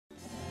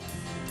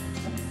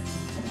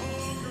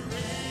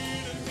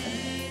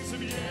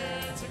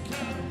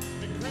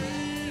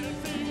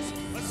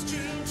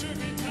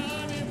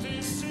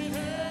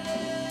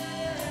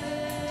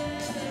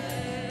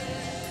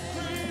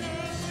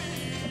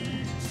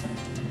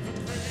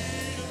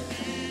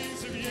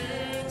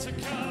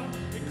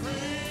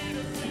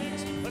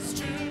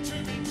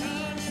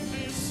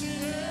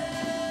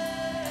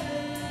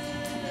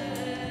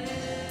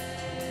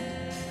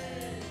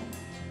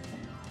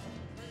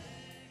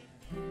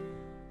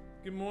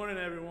Good morning,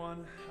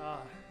 everyone.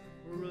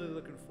 We're really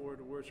looking forward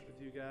to worship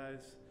with you guys.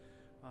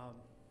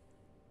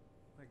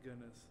 My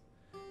goodness.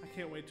 I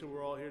can't wait till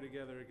we're all here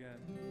together again.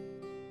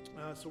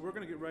 So we're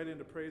going to get right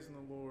into praising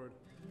the Lord.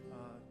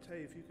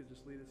 Tay, if you could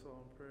just lead us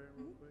all in prayer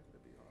real quick,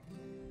 that'd be awesome.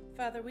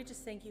 Father, we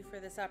just thank you for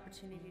this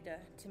opportunity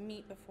to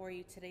meet before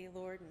you today,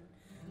 Lord. And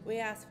we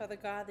ask, Father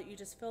God, that you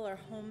just fill our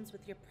homes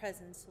with your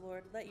presence,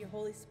 Lord. Let your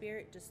Holy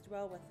Spirit just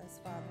dwell with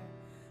us, Father.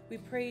 We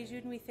praise you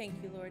and we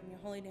thank you, Lord. In your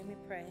holy name we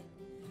pray.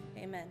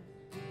 Amen.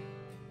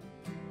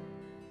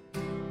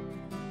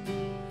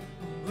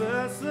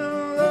 Bless the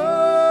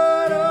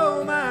Lord,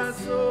 oh my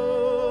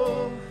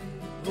soul,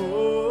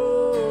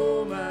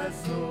 oh my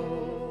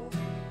soul,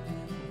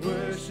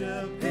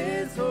 worship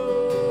his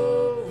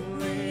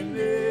holy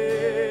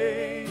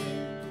name,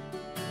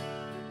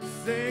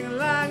 sing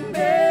like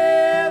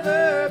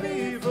never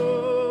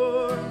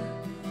before,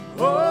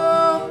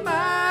 oh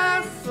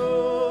my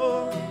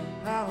soul,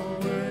 I'll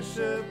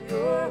worship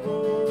your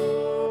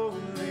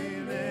holy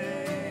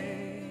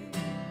name.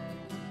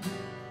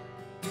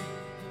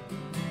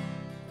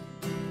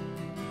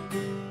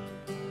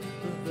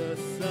 The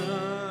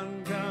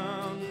sun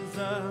comes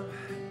up,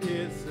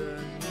 it's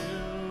a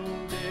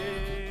new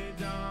day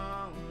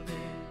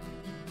dawning.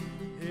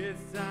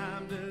 It's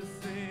time to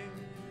sing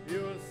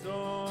your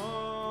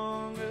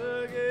song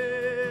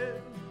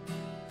again.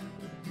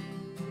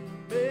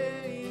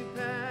 May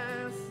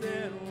pass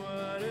and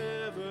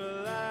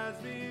whatever lies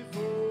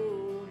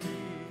before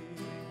me.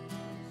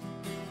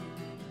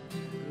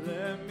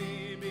 Let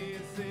me be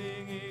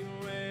singing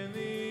when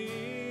the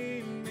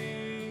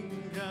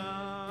evening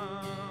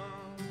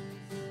comes.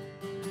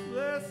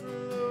 Bless the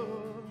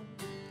Lord.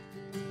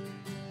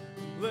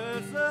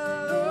 Bless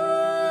the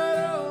Lord,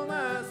 oh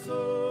my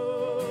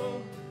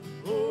soul.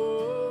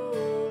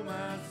 Oh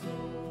my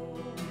soul.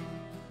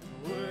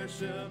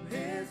 Worship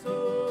his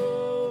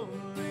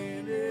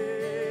holy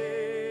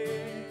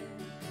name.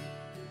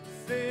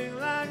 Sing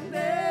like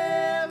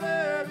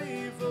never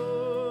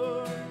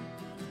before.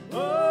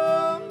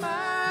 Oh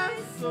my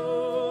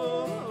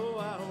soul,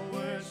 I'll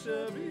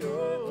worship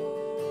your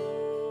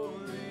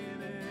holy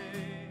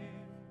name.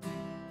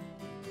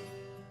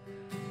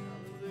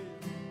 Hallelujah.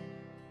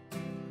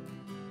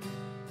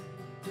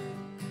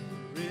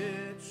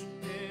 Rich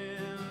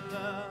in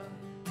love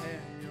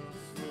and you're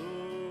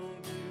slow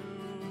to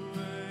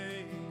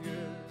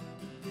anger.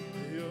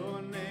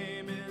 Your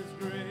name is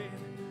great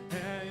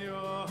and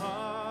your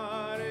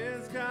heart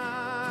is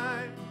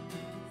kind.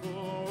 For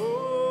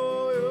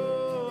all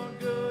your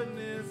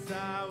goodness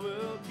I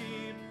will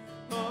keep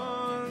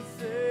on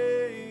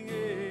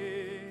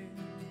singing.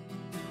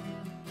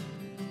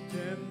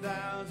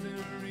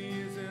 10,000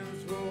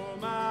 reasons for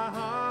my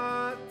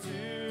heart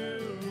to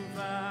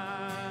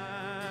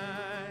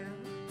find.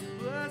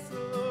 Bless the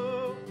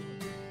Lord.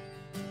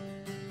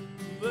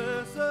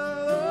 Bless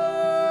the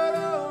Lord,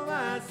 oh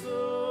my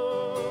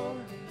soul.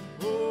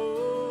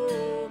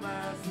 Oh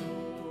my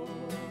soul.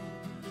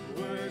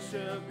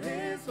 Worship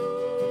his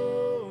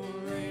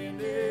holy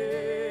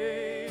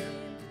name.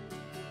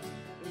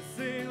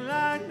 Sing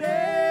like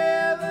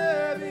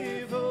never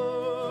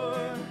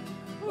before.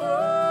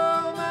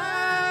 Oh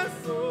my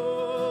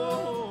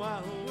soul,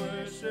 I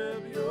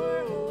worship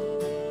your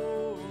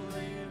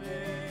holy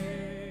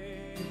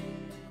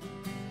name.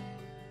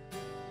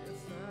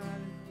 Yes, I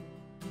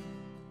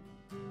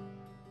do.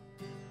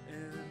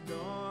 And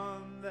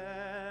on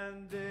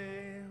that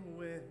day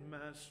when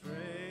my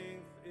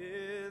strength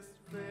is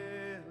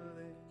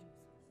failing,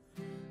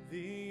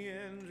 the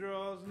end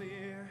draws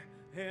near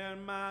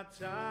and my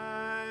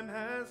time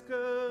has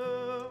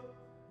come.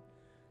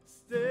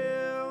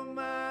 Still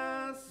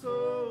my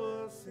soul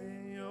will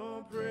sing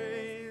your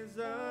praise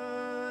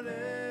unending.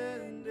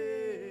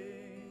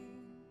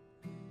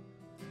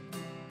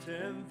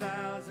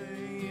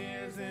 10,000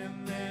 years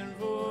and then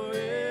forevermore.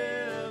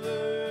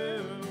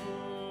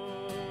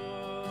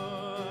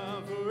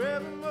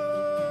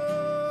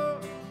 Forevermore.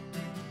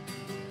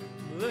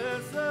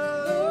 Bless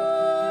the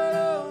Lord,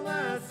 oh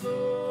my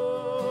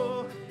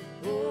soul.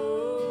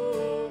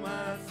 Oh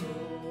my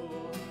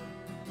soul.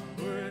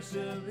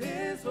 Worship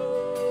his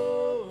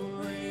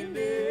holy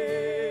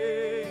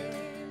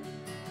name.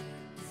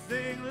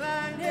 Sing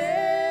like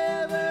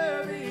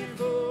never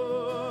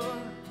before.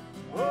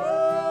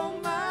 Oh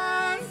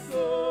my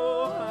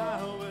soul,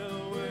 I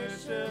will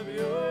worship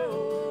your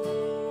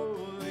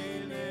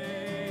holy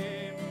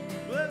name.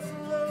 Bless the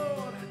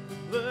Lord.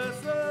 Bless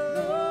the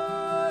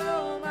Lord,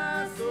 oh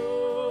my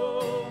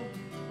soul.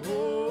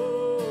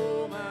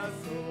 Oh my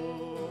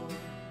soul.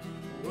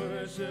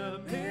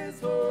 Worship his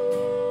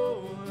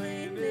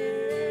holy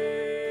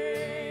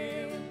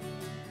name.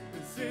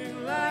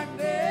 Sing like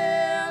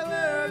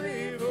never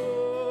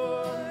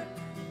before.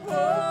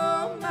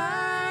 Oh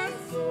my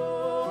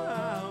soul,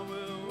 I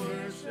will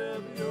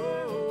worship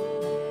your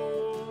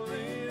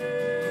holy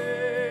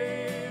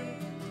name.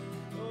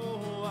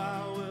 Oh, I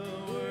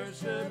will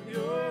worship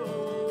your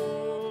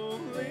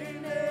holy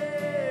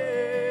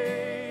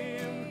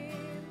name.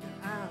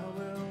 I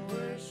will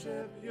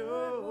worship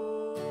your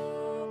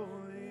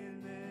holy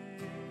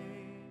name.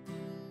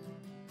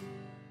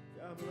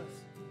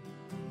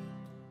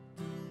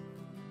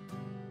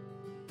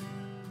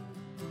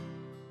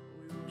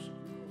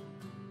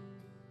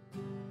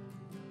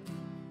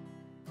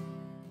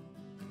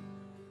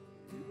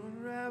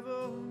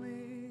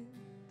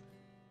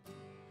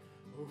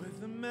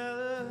 with a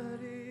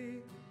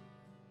melody.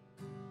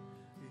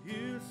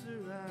 You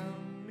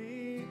surround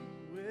me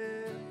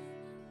with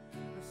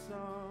a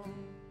song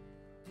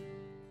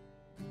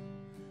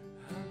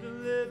of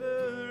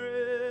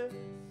deliverance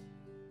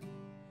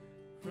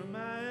from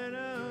my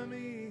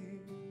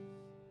enemies,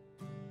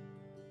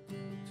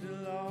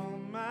 till all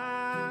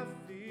my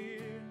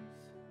fears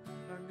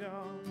are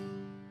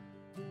gone.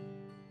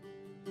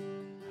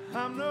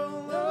 I'm no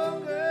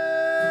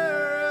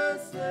longer a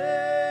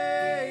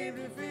slave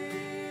to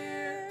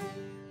fear.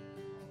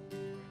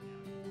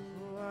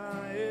 Oh,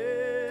 I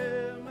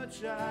am a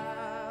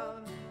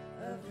child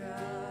of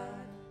God.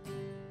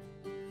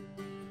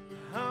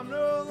 I'm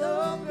no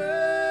longer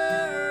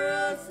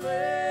a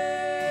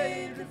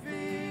slave to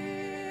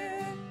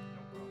fear.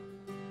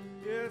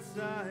 Yes,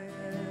 I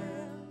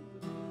am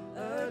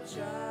a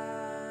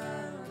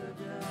child of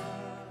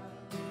God.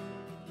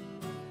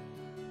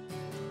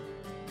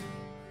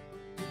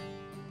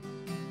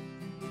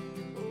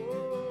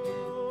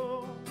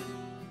 Oh,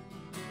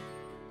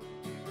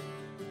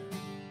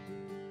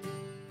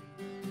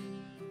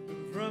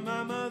 from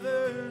my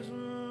mother's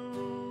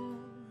womb,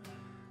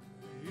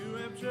 you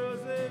have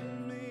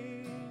chosen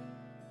me.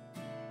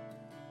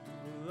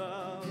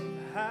 Love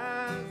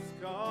has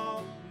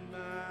called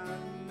my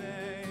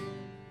name.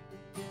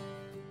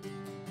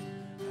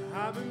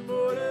 I've been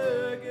born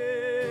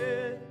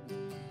again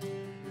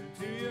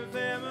into your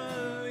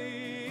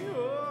family.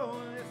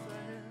 Oh, yes, I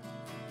am.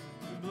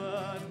 The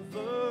blood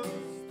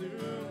flows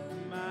through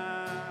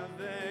my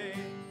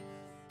veins.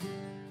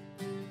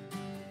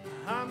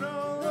 I'm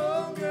no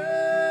longer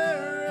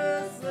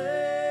a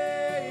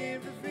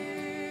slave to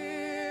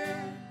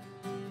fear.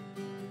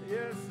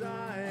 Yes,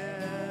 I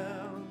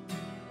am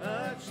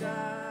a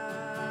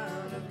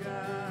child of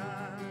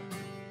God.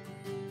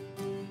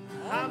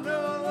 I'm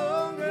no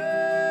longer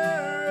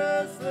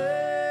a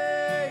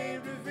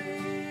slave to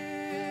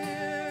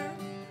fear.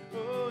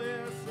 Oh,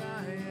 yes, I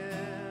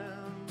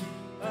am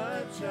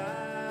a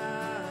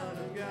child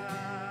of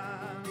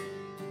God.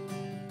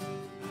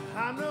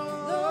 I'm no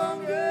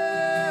longer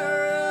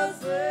a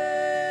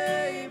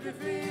slave to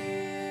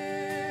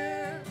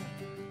fear.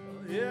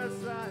 Oh, yes,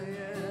 I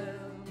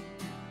am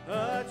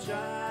a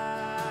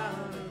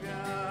child of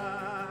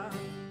God.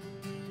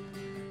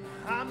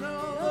 I'm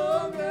no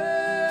longer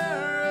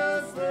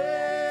a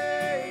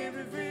slave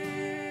to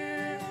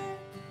fear.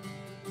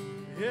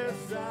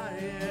 Yes, I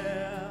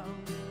am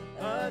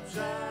a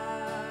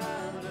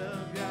child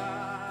of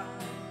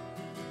God.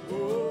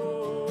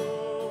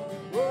 Oh,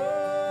 oh,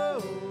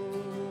 oh,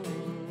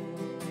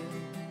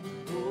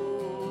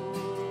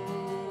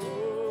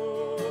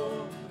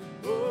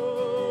 oh,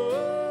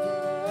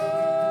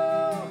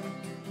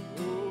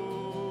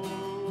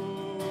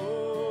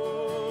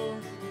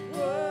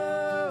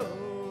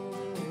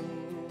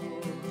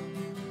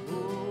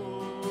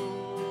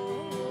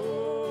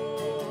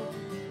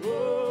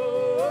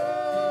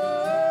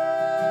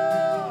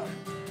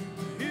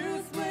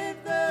 You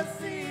split the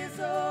sea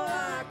so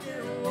I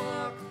can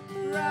walk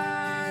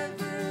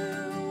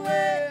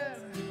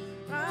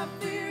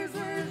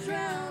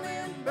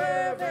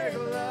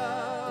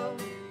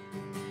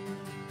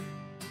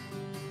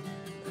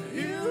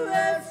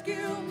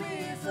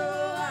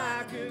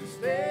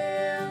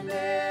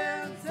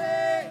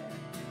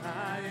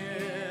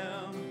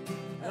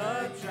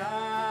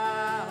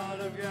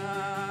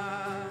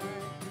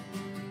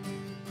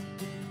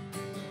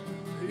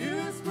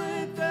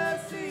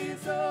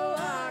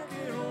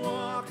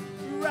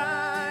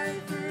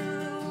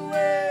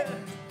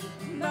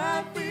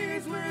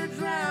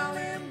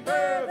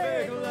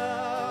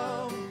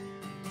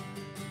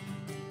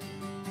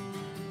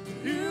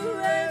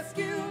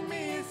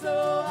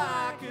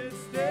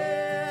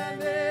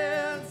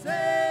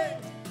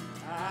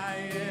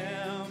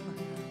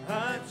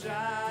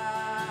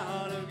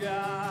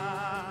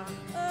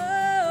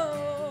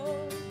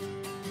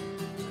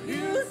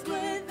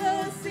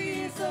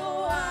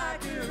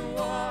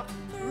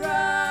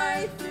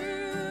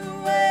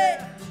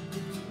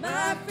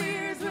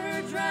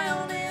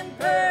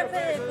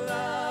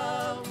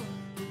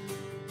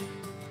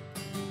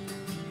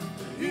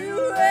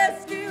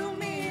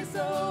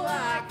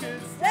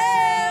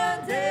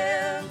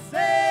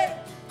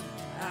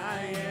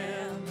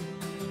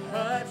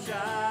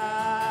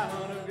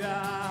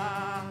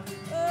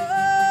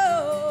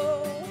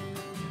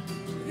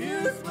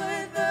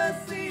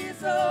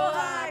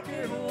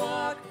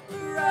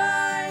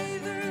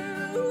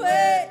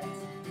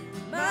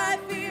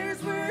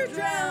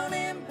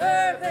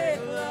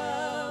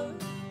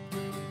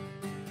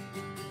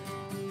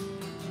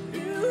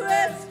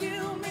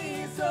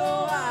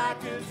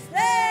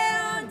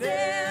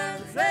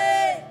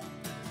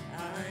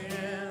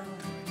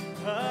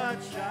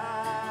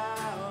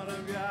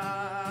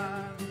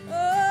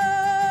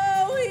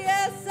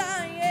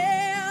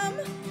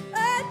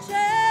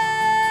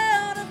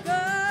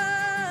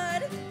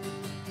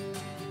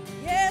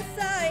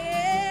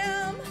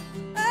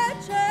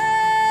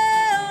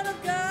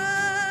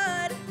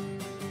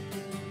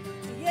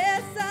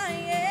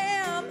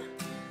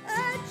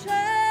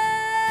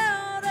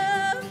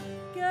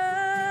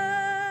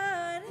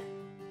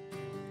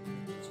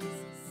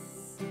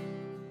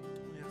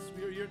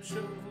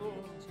children, Lord.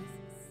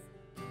 Jesus.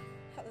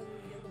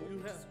 Hallelujah, Lord.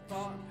 You We have just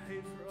bought and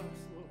paid for us,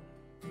 Lord.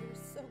 You're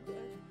so good.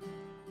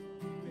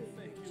 We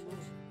thank you, Lord.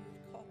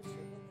 You've called us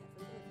your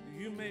beloved.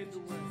 You made the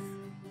way.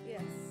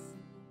 Yes.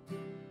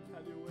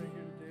 Have your way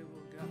here today,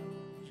 Lord God.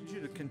 I need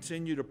you to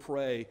continue to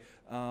pray,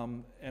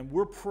 and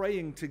we're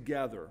praying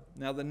together.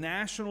 Now, the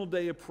National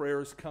Day of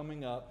Prayer is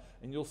coming up,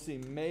 and you'll see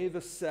May the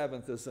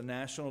 7th is the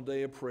National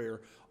Day of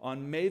Prayer.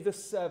 On May the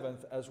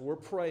 7th, as we're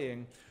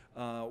praying,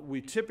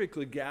 we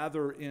typically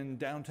gather in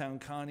downtown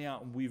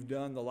Conneaut, and we've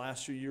done the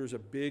last few years a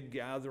big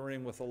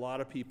gathering with a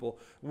lot of people.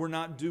 We're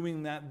not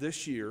doing that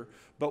this year,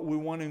 but we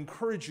want to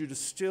encourage you to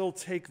still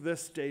take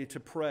this day to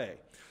pray.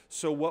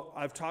 So what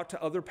I've talked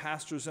to other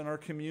pastors in our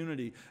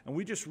community, and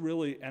we just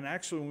really, and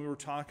actually when we were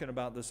talking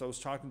about this, I was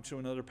talking to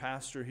another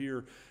pastor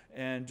here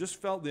and just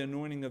felt the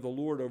anointing of the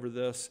Lord over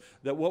this,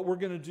 that what we're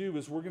going to do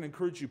is we're going to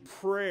encourage you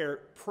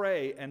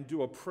pray and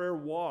do a prayer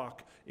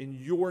walk in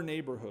your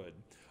neighborhood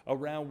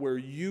around where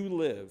you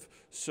live.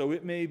 So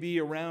it may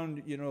be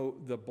around,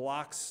 the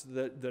blocks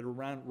that are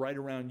right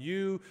around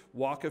you,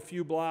 walk a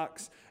few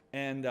blocks,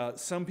 and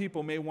some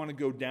people may want to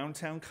go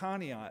downtown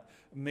Conneaut.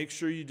 Make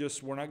sure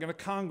we're not going to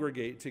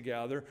congregate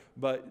together,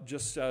 but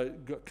just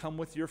come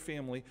with your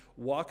family,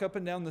 walk up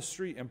and down the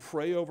street and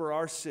pray over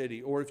our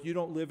city. Or if you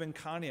don't live in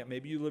Conneaut,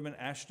 maybe you live in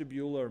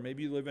Ashtabula, or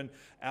maybe you live in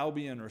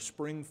Albion or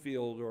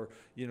Springfield or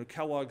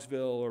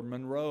Kellogg'sville or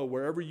Monroe,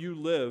 wherever you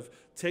live,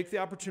 take the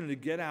opportunity to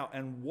get out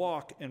and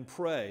walk and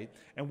pray.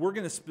 And we're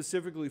going to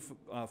specifically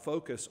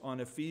focus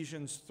on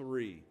Ephesians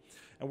 3.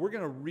 And we're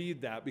going to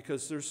read that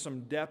because there's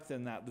some depth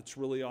in that that's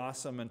really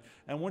awesome. And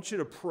I want you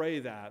to pray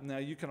that. Now,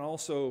 you can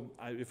also,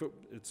 if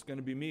it's going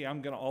to be me,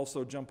 I'm going to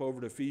also jump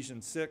over to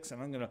Ephesians 6, and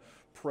I'm going to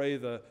pray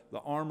the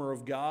armor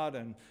of God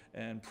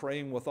and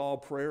praying with all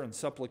prayer and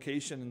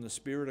supplication in the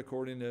Spirit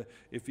according to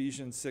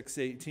Ephesians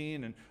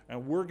 6:18.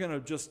 And we're going to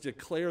just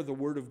declare the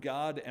Word of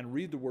God and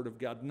read the Word of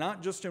God,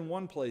 not just in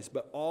one place,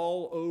 but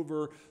all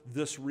over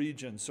this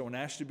region. So in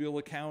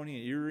Ashtabula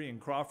County, Erie,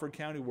 and Crawford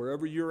County,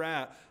 wherever you're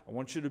at, I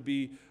want you to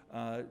be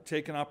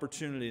take an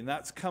opportunity. And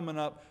that's coming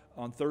up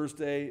on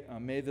Thursday,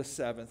 May the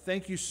 7th.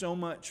 Thank you so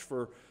much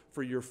for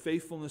your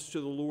faithfulness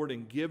to the Lord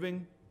in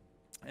giving.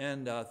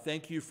 And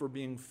thank you for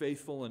being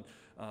faithful. And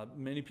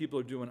many people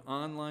are doing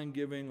online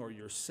giving, or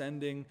you're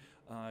sending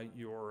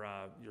your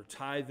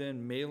tithe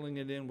in, mailing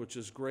it in, which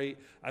is great.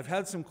 I've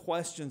had some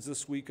questions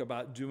this week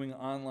about doing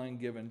online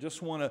giving.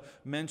 Just want to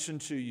mention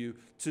to you,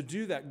 to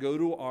do that, go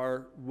to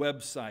our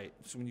website.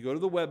 So when you go to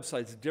the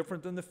website, it's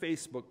different than the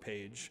Facebook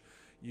page.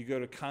 You go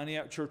to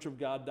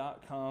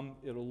ConneautChurchofGod.com.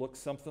 It'll look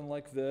something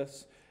like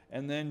this.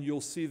 And then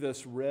you'll see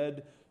this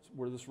red,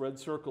 where this red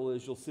circle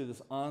is, you'll see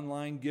this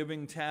online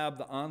giving tab.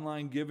 The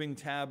online giving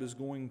tab is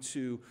going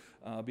to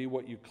be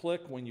what you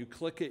click. When you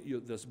click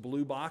it, this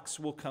blue box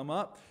will come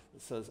up.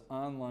 It says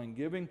online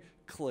giving.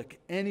 Click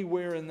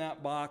anywhere in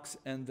that box,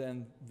 and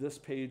then this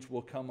page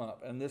will come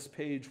up. And this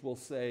page will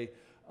say,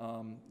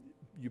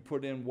 you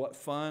put in what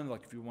fund,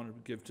 like if you want to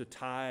give to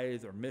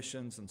tithe or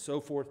missions and so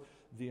forth,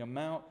 the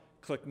amount.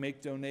 Click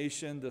Make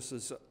Donation. This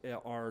is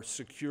our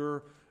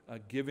secure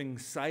giving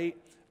site.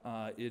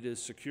 It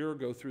is secure.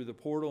 Go through the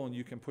portal, and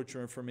you can put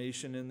your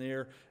information in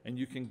there, and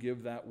you can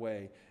give that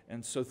way.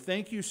 And so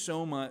thank you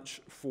so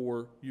much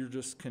for your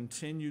just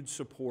continued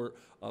support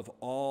of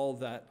all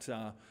that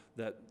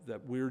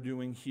we're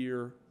doing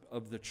here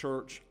of the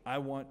church. I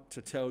want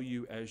to tell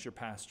you as your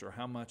pastor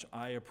how much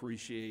I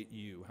appreciate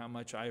you, how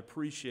much I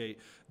appreciate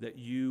that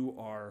you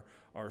are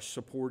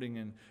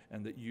supporting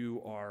and that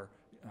you are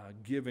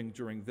giving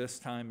during this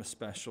time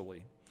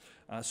especially.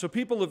 So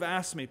people have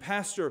asked me,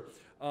 Pastor,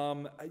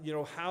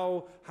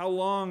 how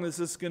long is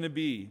this going to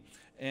be?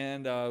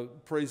 And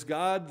praise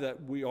God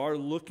that we are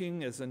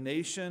looking as a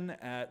nation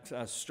at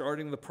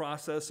starting the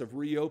process of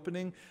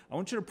reopening. I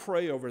want you to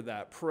pray over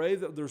that. Pray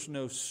that there's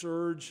no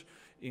surge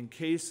in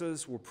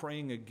cases. We're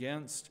praying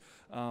against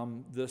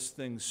this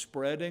thing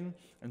spreading.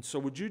 And so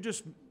would you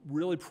just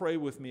really pray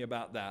with me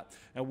about that?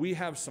 And we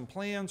have some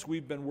plans.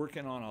 We've been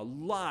working on a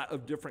lot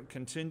of different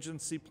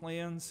contingency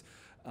plans,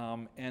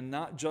 and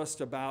not just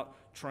about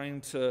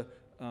trying to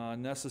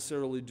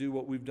necessarily do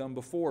what we've done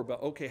before,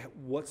 but okay,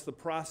 what's the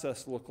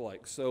process look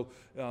like? So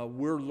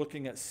we're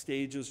looking at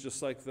stages,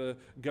 just like the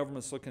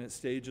government's looking at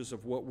stages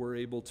of what we're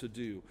able to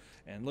do.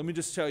 And let me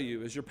just tell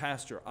you, as your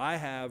pastor, I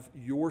have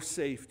your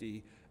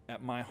safety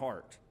at my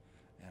heart.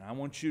 And I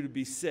want you to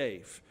be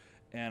safe,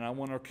 and I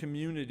want our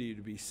community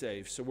to be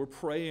safe. So we're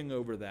praying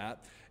over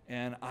that,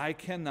 and I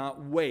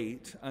cannot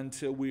wait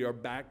until we are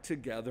back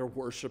together,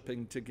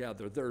 worshiping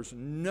together. There's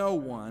no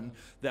one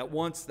that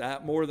wants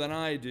that more than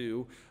I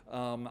do.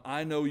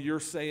 I know you're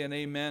saying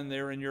amen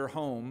there in your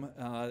home,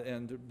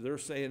 and they're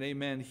saying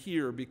amen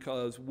here,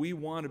 because we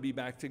want to be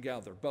back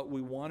together, but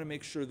we want to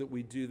make sure that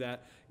we do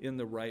that in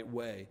the right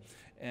way.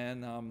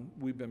 And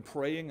we've been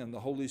praying, and the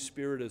Holy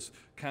Spirit has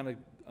kind of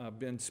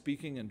been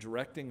speaking and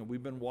directing, and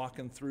we've been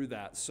walking through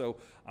that. So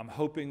I'm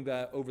hoping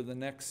that over the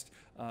next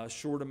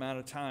short amount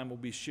of time, we'll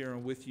be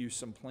sharing with you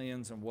some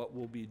plans and what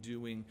we'll be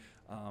doing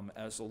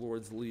as the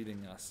Lord's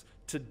leading us.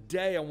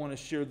 Today I want to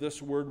share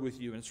this word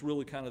with you, and it's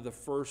really kind of the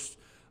first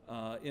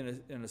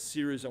in a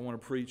series I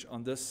want to preach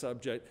on this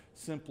subject,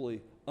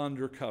 simply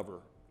undercover.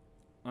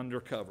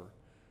 Undercover.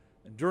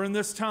 And during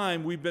this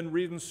time, we've been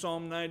reading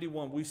Psalm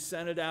 91. We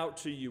sent it out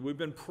to you. We've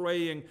been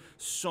praying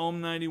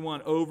Psalm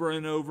 91 over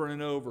and over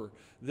and over.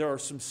 There are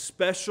some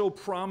special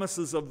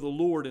promises of the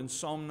Lord in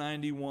Psalm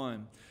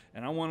 91,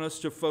 and I want us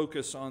to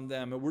focus on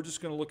them. And we're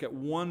just going to look at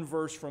one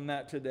verse from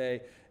that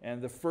today.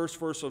 And the first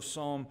verse of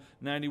Psalm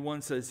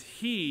 91 says,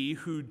 "He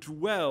who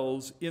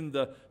dwells in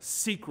the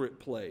secret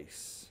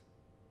place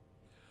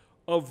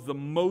of the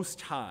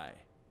Most High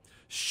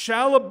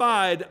shall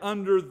abide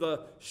under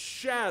the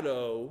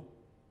shadow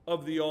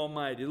of the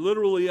Almighty."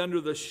 Literally under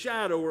the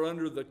shadow or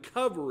under the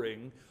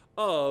covering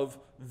of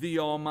the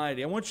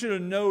Almighty. I want you to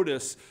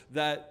notice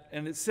that,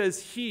 and it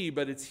says he,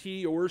 but it's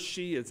he or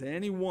she, it's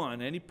anyone,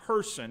 any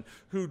person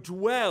who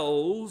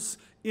dwells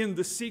in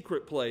the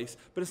secret place.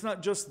 But it's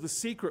not just the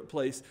secret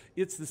place,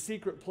 it's the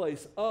secret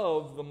place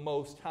of the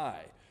Most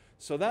High.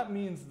 So that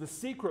means the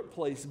secret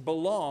place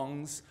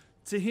belongs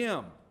to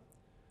Him.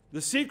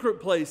 The secret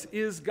place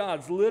is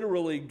God's.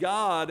 Literally,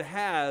 God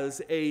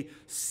has a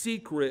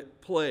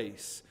secret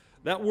place.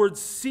 That word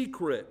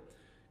secret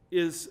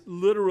is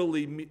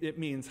literally, it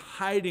means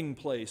hiding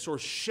place or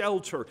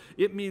shelter.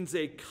 It means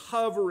a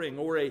covering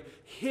or a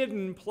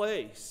hidden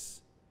place.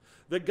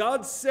 That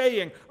God's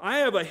saying, I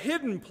have a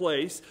hidden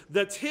place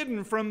that's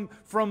hidden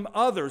from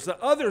others, that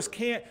others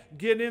can't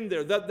get in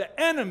there, that the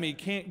enemy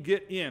can't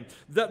get in,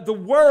 that the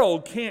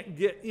world can't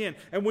get in.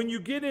 And when you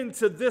get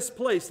into this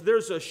place,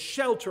 there's a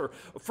shelter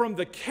from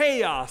the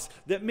chaos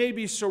that may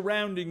be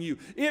surrounding you.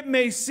 It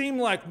may seem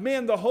like,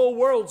 man, the whole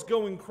world's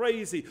going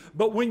crazy.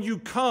 But when you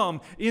come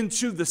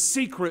into the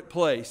secret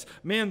place,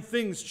 man,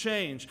 things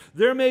change.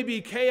 There may be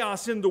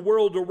chaos in the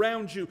world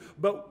around you,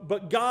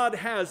 but God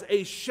has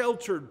a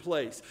sheltered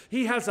place.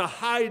 He has a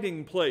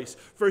hiding place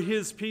for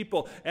His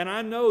people. And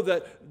I know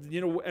that,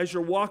 as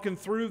you're walking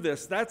through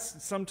this,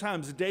 that's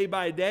sometimes day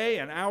by day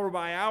and hour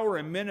by hour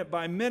and minute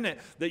by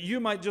minute, that you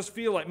might just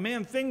feel like,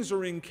 man, things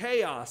are in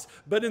chaos.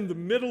 But in the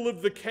middle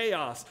of the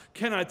chaos,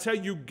 can I tell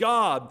you,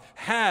 God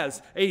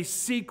has a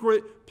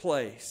secret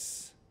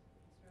place.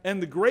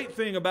 And the great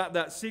thing about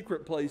that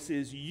secret place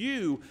is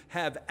you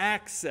have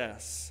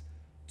access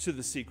to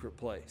the secret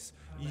place.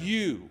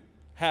 You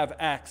have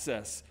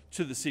access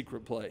to the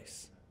secret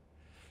place.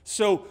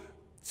 So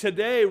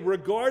today,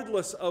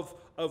 regardless of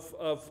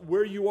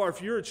where you are,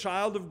 if you're a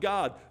child of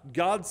God,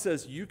 God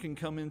says you can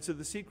come into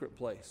the secret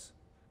place.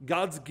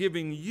 God's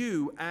giving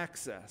you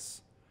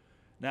access.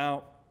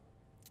 Now,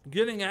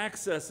 getting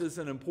access is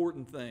an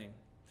important thing.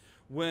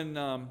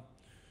 When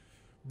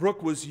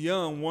Brooke was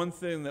young, one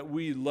thing that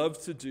we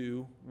loved to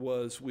do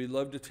was we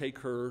loved to take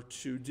her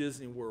to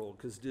Disney World,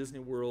 because Disney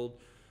World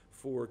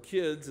for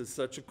kids is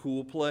such a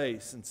cool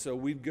place. And so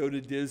we'd go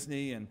to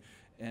Disney,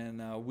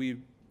 and we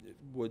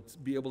would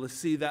be able to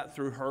see that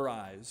through her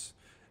eyes,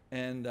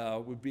 and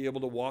we'd be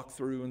able to walk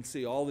through and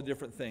see all the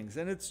different things.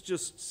 And it's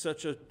just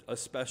such a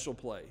special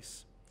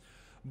place.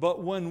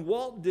 But when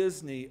Walt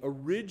Disney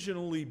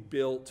originally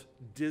built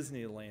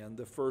Disneyland,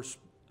 the first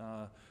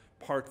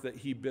park that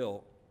he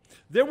built,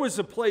 there was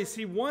a place,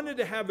 he wanted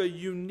to have a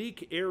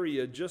unique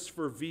area just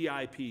for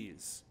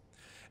VIPs.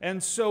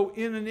 And so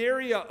in an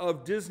area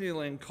of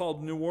Disneyland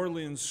called New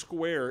Orleans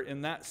Square,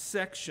 in that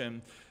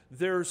section,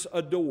 there's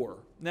a door.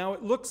 Now,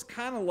 it looks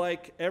kind of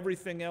like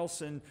everything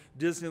else in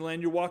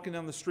Disneyland. You're walking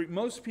down the street.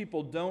 Most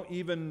people don't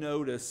even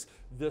notice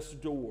this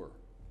door.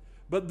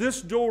 But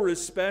this door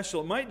is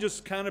special. It might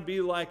just kind of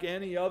be like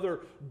any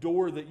other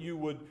door that you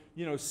would,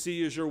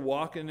 see as you're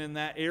walking in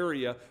that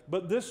area.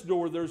 But this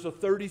door, there's a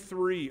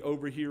 33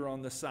 over here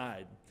on the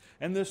side.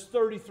 And this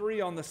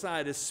 33 on the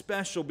side is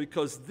special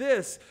because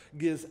this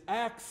gives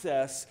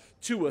access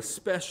to a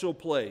special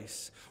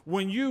place.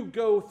 When you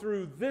go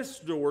through this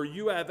door,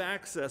 you have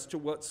access to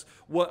what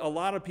a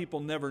lot of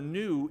people never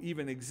knew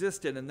even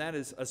existed, and that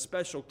is a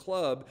special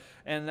club,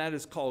 and that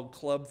is called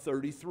Club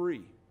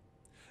 33.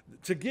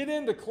 To get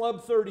into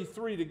Club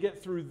 33, to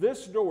get through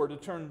this door, to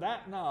turn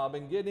that knob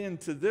and get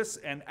into this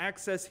and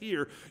access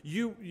here,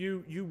 you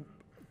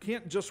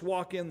can't just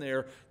walk in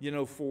there,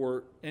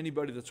 for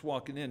anybody that's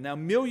walking in. Now,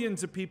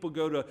 millions of people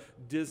go to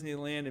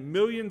Disneyland, and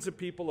millions of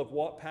people have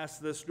walked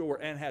past this door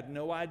and had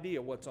no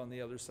idea what's on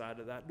the other side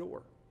of that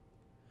door.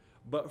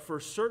 But for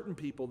certain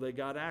people, they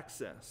got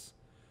access.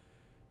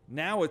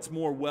 Now it's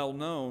more well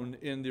known.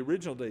 In the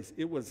original days,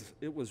 it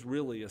was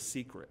really a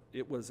secret.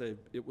 It was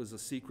a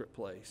secret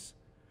place.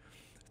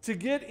 To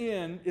get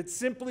in, it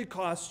simply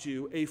costs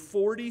you a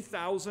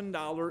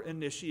 $40,000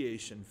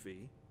 initiation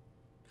fee.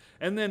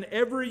 And then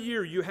every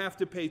year you have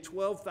to pay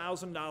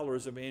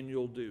 $12,000 of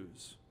annual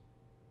dues.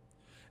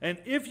 And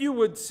if you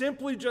would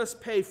simply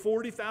just pay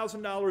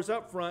 $40,000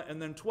 up front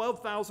and then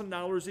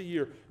 $12,000 a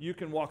year, you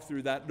can walk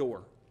through that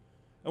door.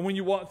 And when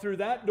you walk through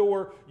that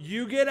door,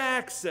 you get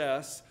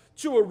access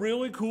to a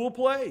really cool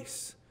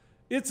place.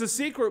 It's a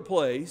secret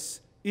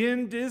place.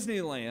 in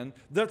Disneyland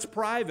that's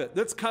private,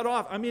 that's cut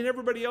off. I mean,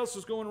 everybody else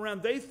is going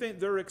around. They think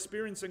they're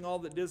experiencing all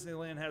that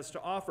Disneyland has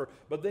to offer,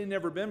 but they've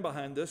never been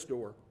behind this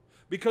door.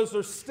 Because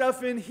there's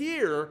stuff in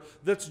here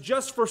that's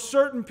just for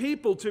certain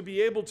people to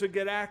be able to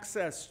get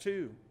access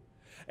to.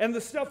 And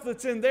the stuff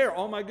that's in there,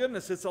 oh my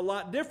goodness, it's a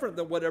lot different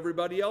than what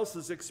everybody else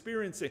is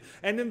experiencing.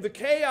 And in the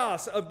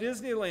chaos of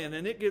Disneyland,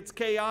 and it gets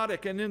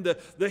chaotic, and in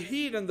the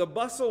heat and the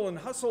bustle and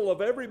hustle of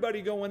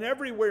everybody going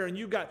everywhere, and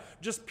you got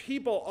just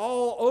people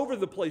all over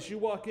the place. You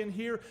walk in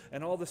here,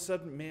 and all of a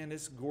sudden, man,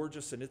 it's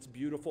gorgeous and it's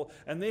beautiful.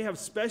 And they have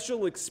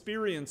special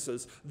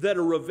experiences that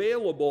are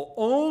available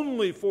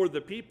only for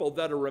the people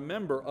that are a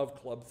member of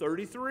Club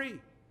 33.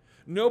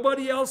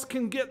 Nobody else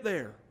can get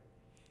there.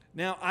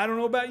 Now, I don't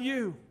know about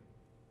you.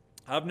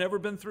 I've never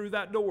been through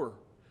that door.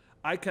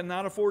 I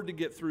cannot afford to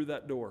get through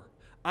that door.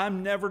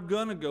 I'm never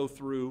going to go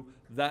through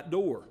that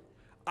door.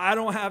 I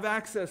don't have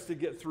access to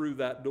get through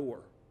that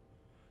door.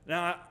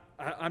 Now,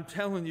 I'm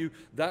telling you,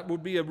 that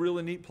would be a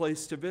really neat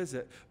place to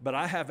visit, but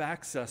I have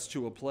access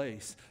to a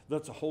place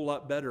that's a whole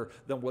lot better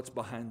than what's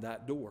behind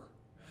that door.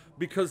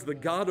 Because the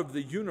God of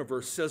the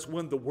universe says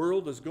when the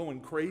world is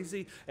going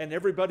crazy and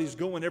everybody's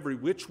going every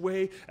which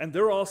way and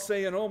they're all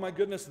saying, oh my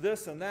goodness,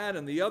 this and that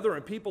and the other,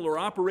 and people are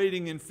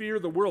operating in fear,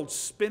 the world's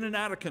spinning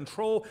out of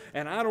control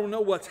and I don't know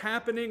what's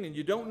happening and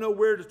you don't know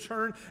where to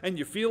turn and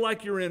you feel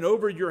like you're in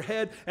over your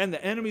head and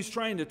the enemy's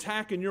trying to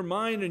attack in your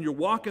mind and you're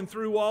walking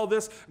through all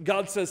this,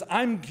 God says,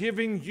 I'm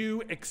giving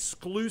you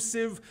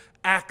exclusive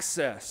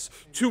access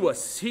to a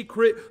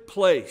secret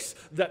place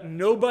that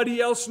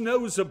nobody else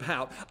knows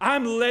about.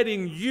 I'm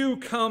letting you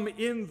come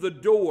in the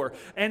door.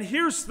 And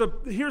here's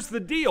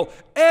the deal.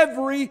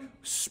 Every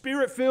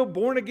Spirit-filled,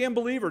 born-again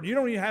believer, you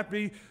don't even have to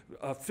be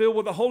filled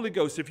with the Holy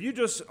Ghost. If you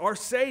just are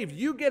saved,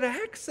 you get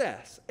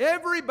access.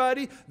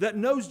 Everybody that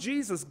knows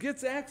Jesus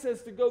gets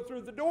access to go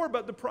through the door.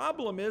 But the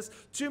problem is,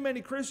 too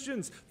many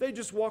Christians, they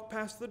just walk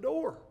past the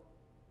door.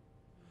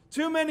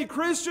 Too many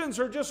Christians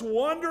are just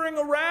wandering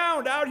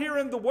around out here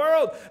in the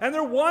world, and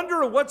they're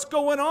wondering what's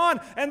going on,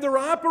 and they're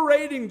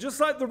operating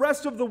just like the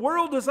rest of the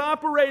world is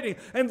operating,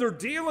 and they're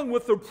dealing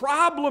with their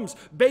problems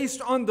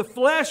based on the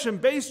flesh and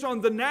based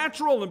on the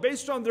natural and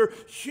based on their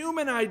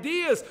human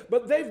ideas,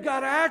 but they've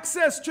got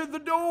access to the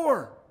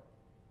door.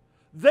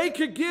 They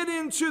could get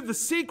into the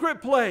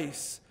secret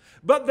place,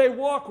 but they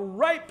walk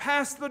right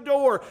past the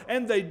door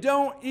and they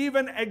don't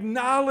even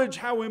acknowledge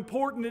how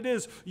important it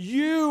is.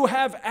 You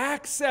have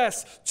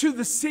access to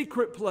the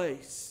secret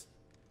place.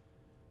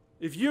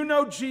 If you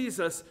know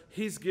Jesus,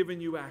 He's given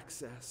you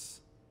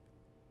access.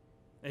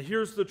 And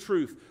here's the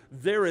truth.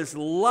 There is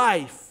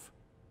life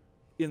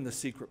in the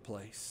secret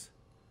place.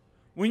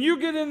 When you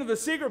get into the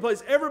secret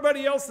place,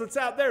 everybody else that's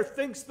out there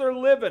thinks they're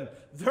living.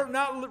 They're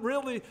not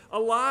really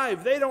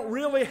alive. They don't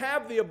really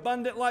have the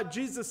abundant life.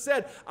 Jesus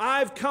said,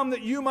 I've come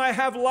that you might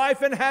have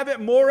life and have it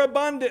more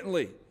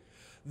abundantly.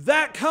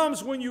 That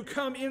comes when you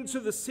come into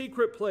the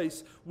secret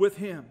place with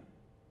Him.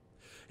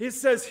 It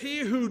says, he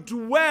who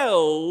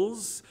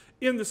dwells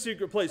in the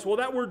secret place. Well,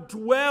 that word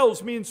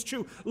dwells means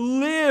to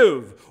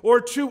live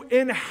or to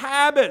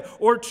inhabit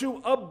or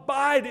to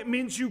abide. It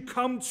means you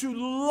come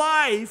to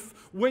life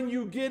when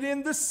you get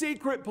in the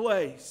secret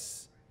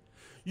place.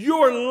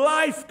 Your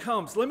life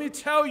comes. Let me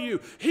tell you,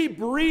 He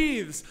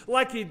breathes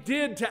like He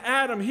did to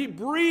Adam. He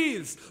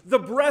breathes the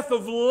breath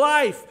of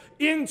life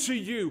into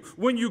you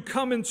when you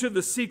come into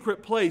the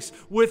secret place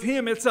with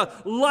Him. It's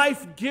a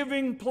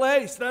life-giving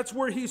place. That's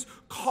where He's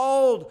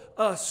called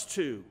us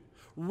to.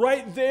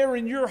 Right there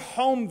in your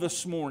home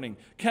this morning,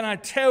 can I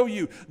tell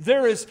you,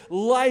 there is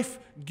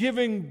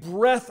life-giving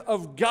breath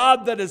of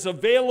God that is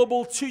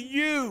available to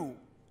you.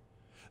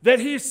 That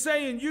He's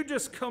saying, you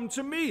just come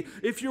to me.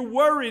 If you're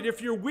worried,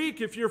 if you're weak,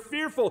 if you're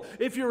fearful,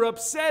 if you're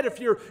upset, if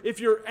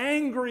you're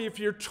angry, if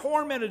you're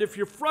tormented, if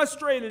you're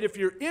frustrated, if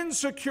you're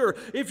insecure,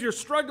 if you're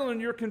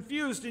struggling, you're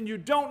confused, and you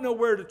don't know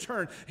where to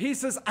turn. He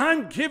says,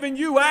 I'm giving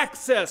you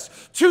access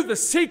to the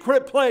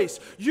secret place.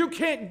 You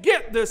can't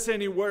get this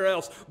anywhere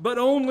else, but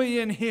only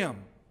in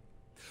Him.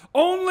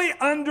 Only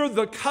under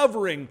the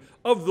covering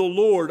of the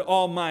Lord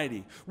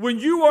Almighty. When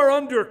you are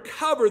under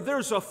cover,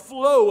 there's a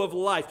flow of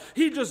life.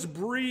 He just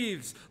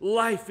breathes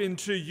life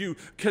into you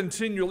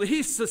continually.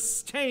 He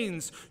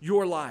sustains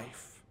your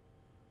life.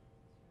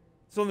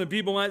 Some of the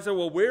people might say,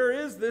 well, where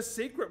is this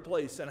secret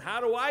place? And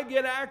how do I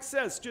get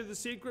access to the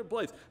secret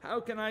place? How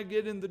can I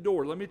get in the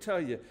door? Let me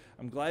tell you,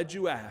 I'm glad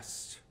you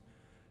asked.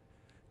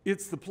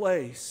 It's the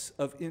place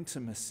of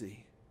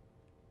intimacy.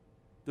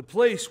 The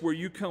place where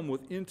you come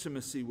with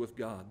intimacy with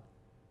God.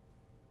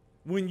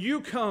 When you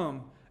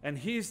come and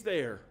He's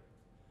there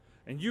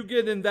and you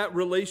get in that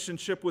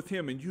relationship with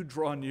Him and you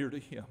draw near to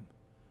Him,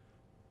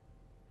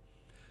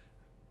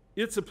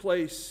 it's a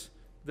place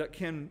that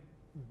can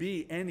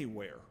be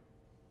anywhere.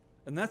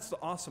 And that's the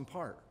awesome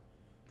part.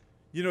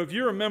 You know, if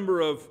you're a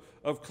member of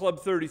Club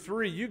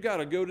 33, you got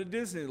to go to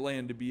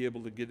Disneyland to be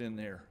able to get in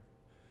there.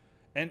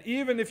 And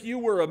even if you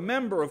were a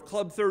member of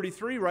Club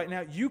 33 right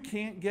now, you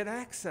can't get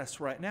access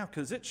right now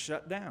because it's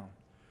shut down.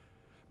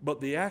 But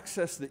the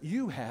access that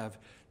you have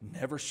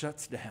never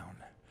shuts down.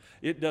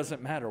 It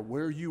doesn't matter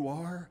where you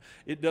are.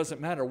 It doesn't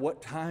matter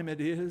what time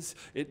it is.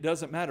 It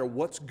doesn't matter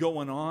what's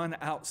going on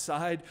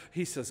outside.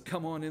 He says,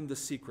 come on in the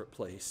secret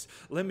place.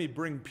 Let me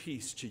bring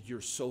peace to your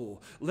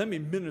soul. Let me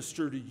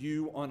minister to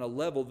you on a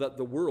level that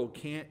the world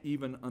can't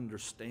even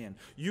understand.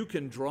 You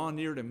can draw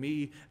near to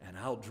me, and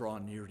I'll draw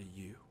near to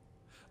you.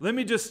 Let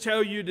me just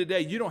tell you today,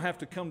 you don't have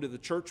to come to the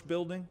church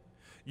building.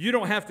 You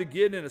don't have to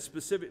get in a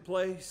specific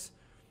place.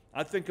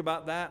 I think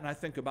about that, and I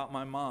think about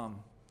my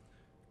mom.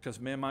 Because,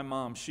 man, my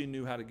mom, she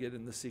knew how to get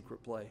in the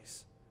secret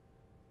place.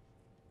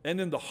 And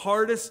in the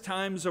hardest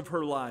times of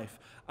her life,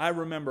 I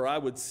remember I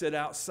would sit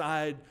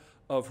outside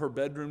of her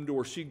bedroom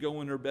door. She'd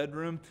go in her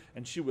bedroom,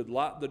 and she would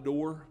lock the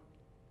door.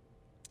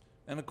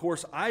 And, of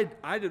course, I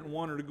didn't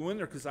want her to go in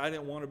there because I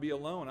didn't want to be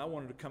alone. I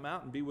wanted to come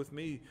out and be with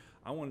me.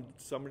 I wanted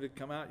somebody to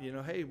come out,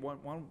 hey, why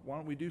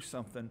don't we do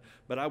something?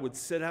 But I would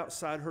sit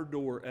outside her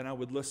door, and I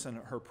would listen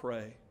to her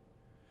pray.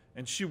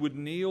 And she would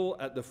kneel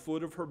at the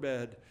foot of her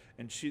bed,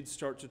 and she'd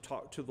start to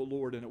talk to the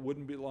Lord, and it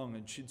wouldn't be long,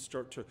 and she'd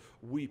start to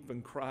weep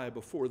and cry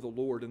before the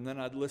Lord. And then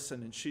I'd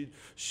listen, and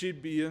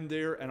she'd be in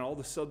there, and all of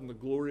a sudden the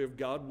glory of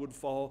God would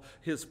fall.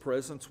 His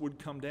presence would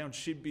come down.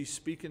 She'd be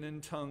speaking in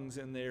tongues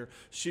in there.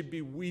 She'd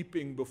be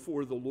weeping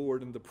before the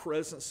Lord, and the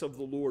presence of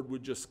the Lord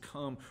would just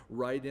come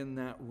right in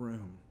that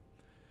room.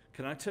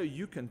 Can I tell you,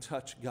 you can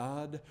touch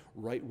God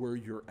right where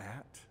you're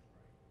at?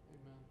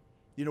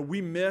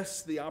 We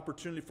miss the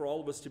opportunity for all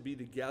of us to be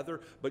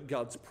together, but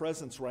God's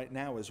presence right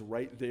now is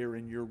right there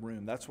in your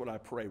room. That's what I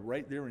pray,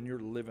 right there in your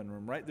living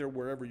room, right there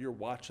wherever you're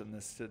watching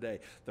this today.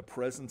 The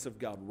presence of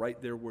God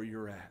right there where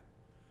you're at.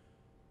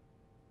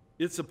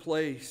 It's a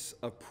place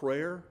of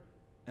prayer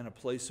and a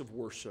place of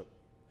worship.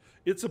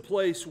 It's a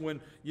place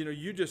when,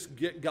 you just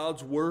get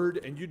God's word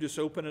and you just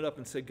open it up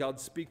and say, God,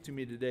 speak to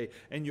me today.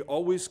 And you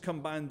always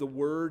combine the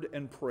word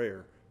and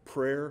prayer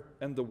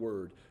and the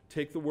word.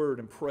 Take the word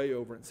and pray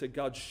over it and say,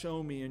 God,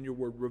 show me in your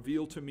word,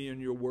 reveal to me in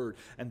your word.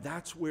 And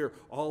that's where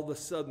all of a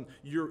sudden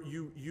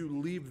you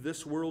leave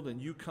this world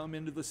and you come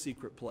into the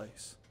secret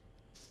place.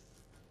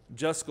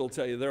 Jessica will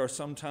tell you, there are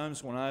some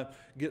times when I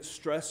get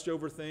stressed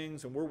over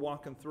things and we're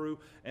walking through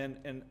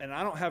and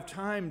I don't have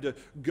time to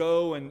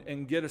go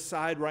and get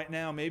aside right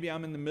now. Maybe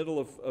I'm in the middle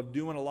of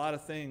doing a lot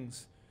of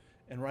things.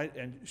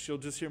 And she'll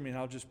just hear me and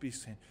I'll just be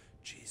saying,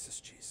 Jesus,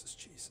 Jesus,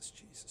 Jesus,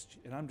 Jesus.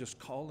 And I'm just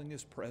calling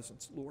his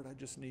presence. Lord, I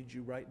just need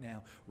you right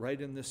now, right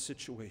in this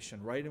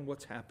situation, right in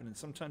what's happening.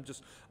 Sometimes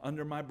just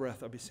under my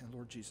breath, I'll be saying,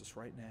 Lord Jesus,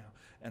 right now.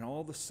 And all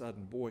of a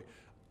sudden, boy,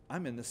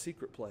 I'm in the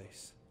secret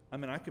place.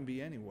 I can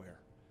be anywhere.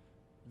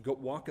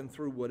 Walking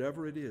through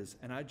whatever it is,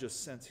 and I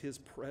just sense his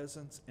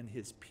presence and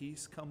his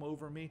peace come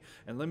over me.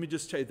 And let me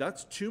just tell you,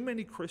 that's too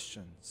many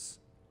Christians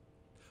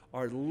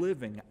are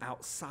living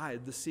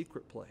outside the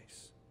secret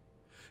place.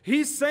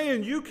 He's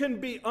saying you can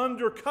be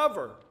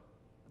undercover,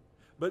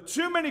 but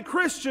too many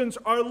Christians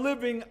are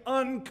living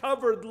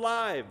uncovered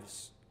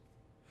lives.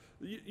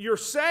 You're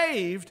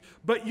saved,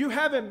 but you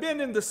haven't been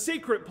in the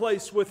secret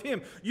place with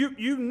him.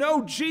 You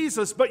know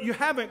Jesus, but you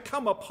haven't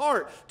come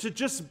apart to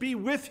just be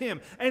with him.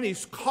 And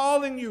he's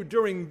calling you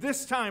during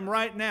this time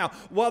right now.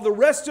 While the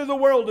rest of the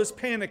world is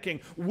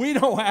panicking, we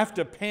don't have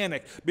to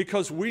panic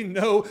because we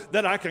know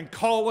that I can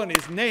call on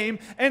his name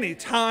any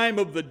time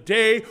of the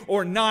day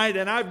or night.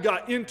 And I've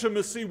got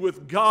intimacy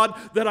with God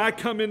that I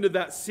come into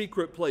that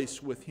secret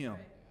place with him.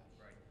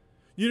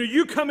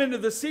 You come into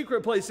the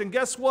secret place and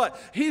guess what?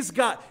 He's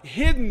got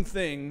hidden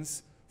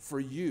things for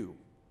you.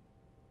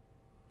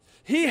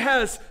 He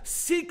has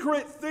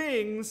secret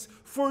things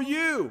for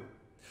you.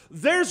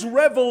 There's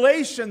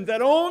revelation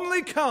that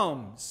only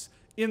comes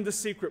in the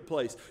secret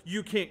place.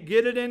 You can't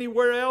get it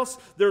anywhere else.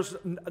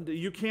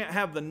 You can't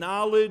have the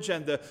knowledge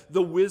and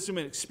the wisdom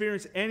and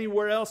experience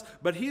anywhere else.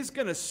 But he's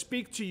going to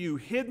speak to you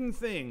hidden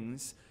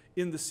things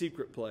in the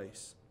secret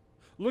place.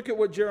 Look at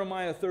what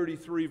Jeremiah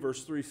 33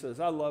 verse 3 says.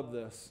 I love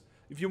this.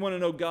 If you want to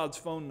know God's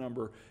phone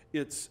number,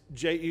 it's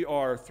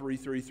JER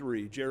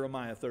 333,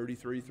 Jeremiah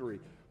 33:3.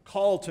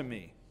 Call to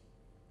me.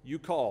 You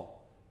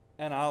call,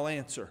 and I'll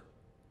answer.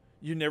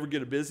 You never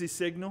get a busy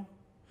signal.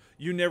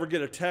 You never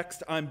get a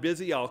text, I'm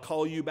busy, I'll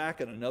call you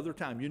back at another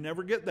time. You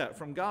never get that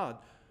from God.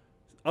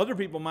 Other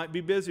people might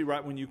be busy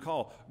right when you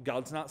call.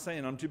 God's not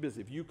saying, I'm too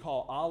busy. If you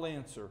call, I'll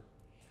answer.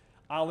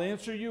 I'll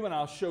answer you, and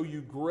I'll show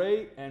you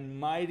great and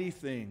mighty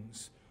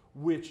things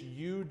which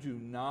you do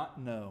not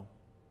know.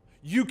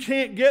 You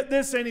can't get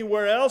this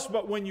anywhere else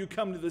but when you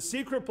come to the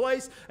secret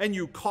place and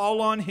you call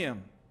on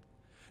him.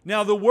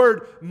 Now the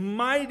word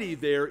mighty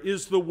there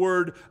is the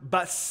word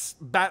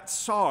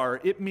batsar.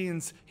 It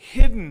means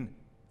hidden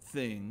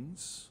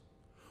things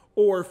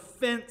or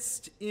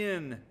fenced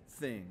in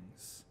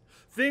things.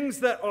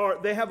 Things that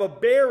they have a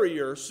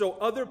barrier so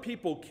other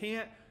people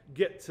can't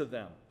get to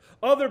them.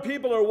 Other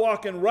people are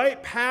walking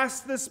right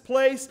past this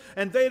place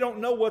and they don't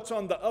know what's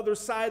on the other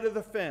side of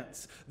the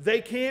fence.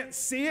 They can't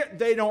see it.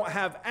 They don't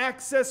have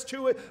access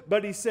to it.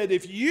 But he said,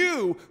 if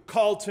you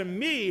call to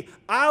me,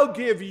 I'll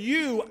give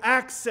you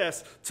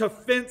access to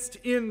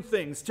fenced-in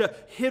things, to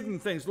hidden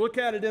things. Look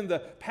at it in the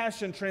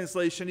Passion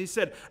Translation. He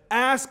said,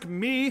 ask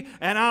me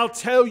and I'll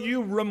tell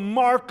you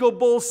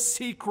remarkable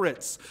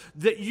secrets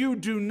that you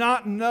do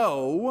not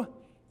know.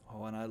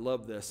 Oh, and I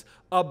love this,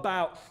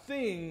 about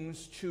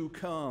things to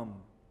come.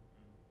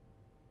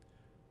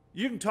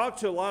 You can talk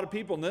to a lot of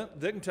people and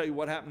they can tell you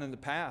what happened in the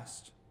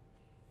past.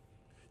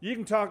 You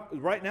can talk,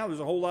 right now there's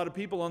a whole lot of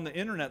people on the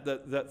internet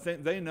that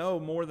think they know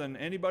more than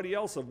anybody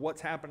else of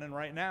what's happening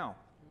right now.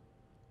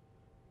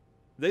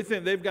 They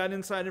think they've got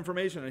inside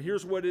information and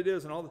here's what it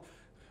is and all.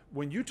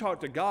 When you talk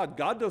to God,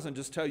 God doesn't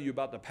just tell you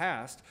about the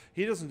past.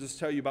 He doesn't just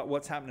tell you about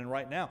what's happening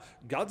right now.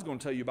 God's going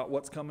to tell you about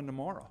what's coming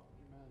tomorrow.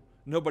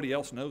 Nobody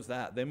else knows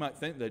that. They might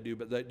think they do,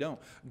 but they don't.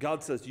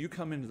 God says, you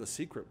come into the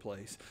secret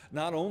place.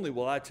 Not only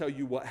will I tell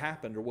you what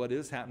happened or what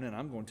is happening,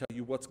 I'm going to tell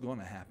you what's going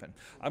to happen.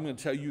 I'm going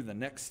to tell you the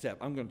next step.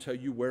 I'm going to tell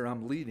you where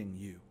I'm leading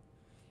you.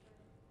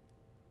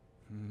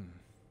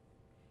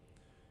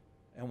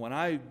 And when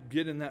I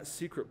get in that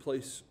secret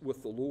place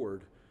with the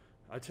Lord,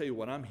 I tell you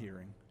what I'm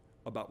hearing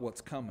about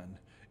what's coming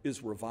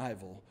is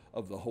revival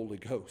of the Holy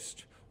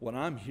Ghost. What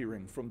I'm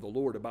hearing from the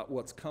Lord about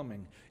what's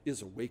coming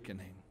is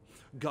awakening.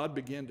 God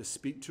began to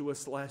speak to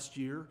us last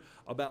year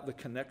about the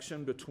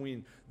connection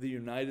between the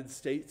United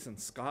States and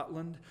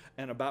Scotland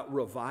and about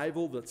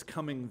revival that's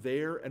coming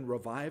there and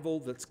revival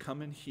that's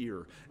coming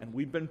here. And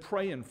we've been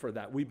praying for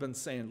that. We've been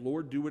saying,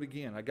 Lord, do it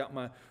again. I got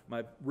my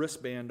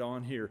wristband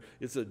on here.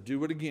 It said,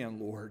 do it again,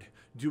 Lord.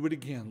 Do it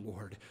again,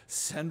 Lord.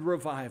 Send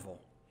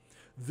revival.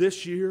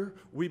 This year,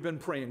 we've been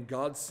praying,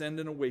 God, send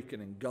an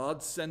awakening.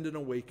 God, send an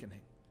awakening.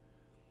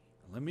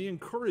 Let me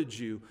encourage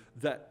you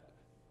that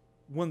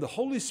when the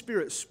Holy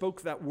Spirit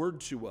spoke that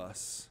word to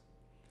us,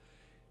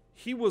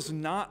 he was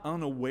not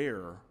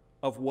unaware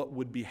of what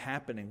would be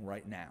happening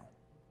right now.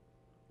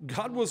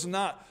 God was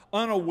not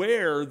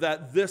unaware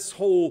that this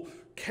whole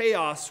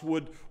chaos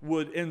would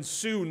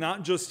ensue,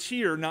 not just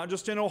here, not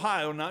just in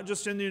Ohio, not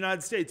just in the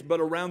United States, but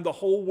around the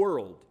whole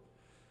world.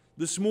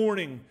 This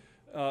morning,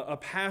 a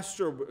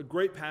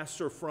great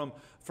pastor from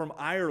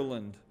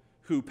Ireland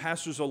who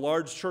pastors a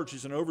large church,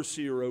 he's an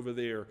overseer over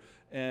there,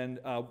 and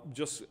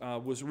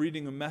was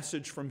reading a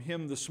message from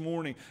him this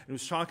morning. He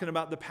was talking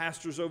about the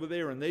pastors over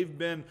there, and they've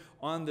been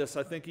on this,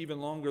 I think, even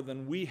longer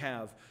than we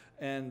have.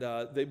 And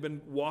they've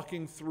been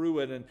walking through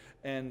it,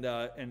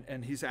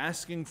 and he's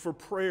asking for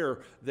prayer.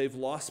 They've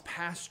lost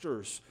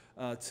pastors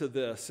to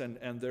this,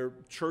 and their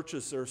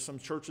churches, there are some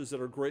churches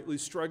that are greatly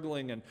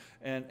struggling,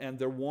 and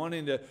they're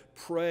wanting to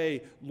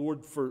pray,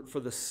 Lord, for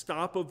the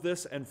stop of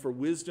this and for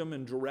wisdom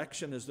and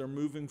direction as they're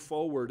moving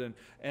forward.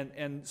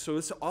 And so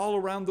it's all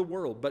around the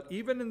world. But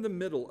even in the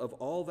middle of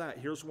all that,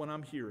 here's what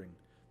I'm hearing.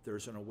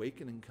 There's an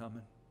awakening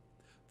coming.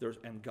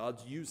 And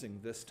God's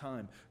using this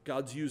time.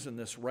 God's using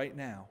this right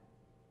now.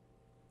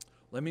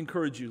 Let me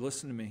encourage you,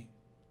 listen to me.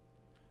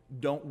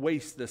 Don't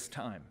waste this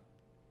time.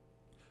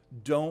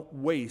 Don't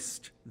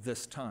waste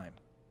this time.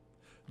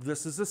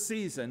 This is a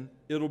season,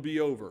 it'll be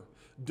over.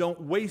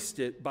 Don't waste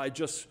it by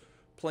just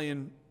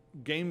playing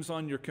games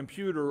on your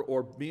computer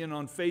or being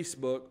on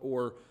Facebook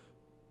or,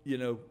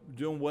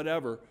 doing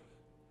whatever.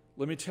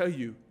 Let me tell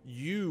you,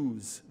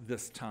 use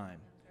this time.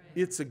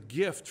 It's a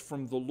gift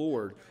from the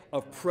Lord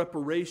of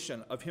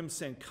preparation, of Him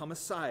saying, come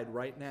aside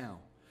right now.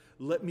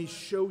 Let me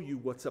show you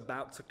what's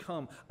about to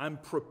come. I'm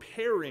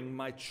preparing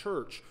my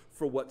church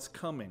for what's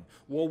coming.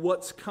 Well,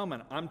 what's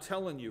coming? I'm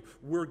telling you,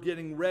 we're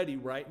getting ready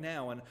right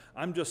now. And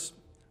I'm going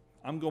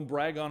to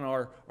brag on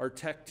our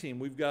tech team.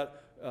 We've got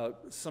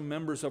some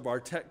members of our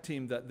tech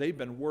team that they've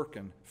been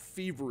working,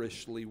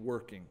 feverishly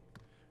working.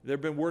 They've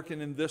been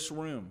working in this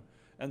room.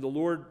 And the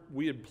Lord,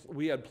 we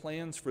had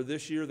plans for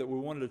this year that we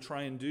wanted to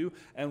try and do.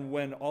 And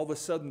when all of a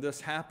sudden this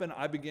happened,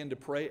 I began to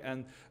pray.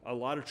 And a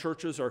lot of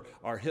churches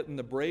are hitting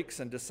the brakes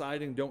and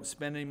deciding don't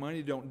spend any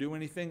money, don't do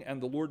anything. And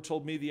the Lord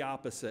told me the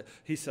opposite.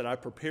 He said, I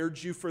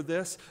prepared you for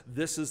this.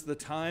 This is the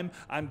time.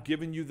 I'm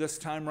giving you this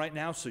time right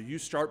now, so you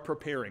start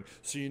preparing.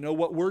 So you know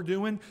what we're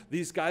doing?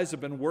 These guys have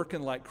been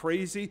working like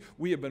crazy.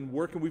 We have been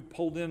working. We've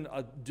pulled in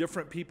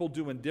different people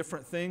doing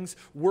different things.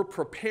 We're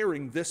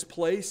preparing this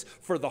place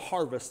for the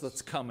harvest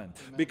that's coming.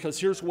 Because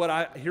here's what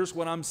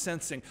I'm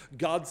sensing.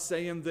 God's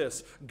saying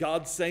this.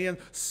 God's saying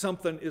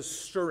something is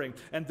stirring.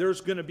 And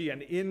there's going to be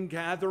an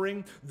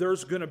ingathering.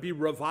 There's going to be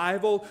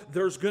revival.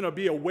 There's going to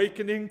be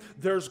awakening.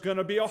 There's going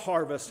to be a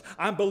harvest.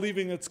 I'm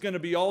believing it's going to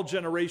be all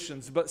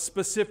generations. But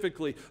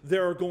specifically,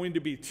 there are going to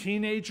be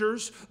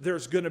teenagers.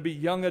 There's going to be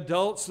young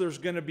adults. There's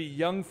going to be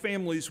young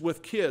families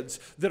with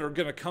kids that are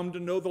going to come to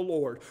know the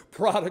Lord.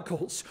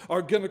 Prodigals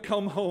are going to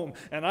come home.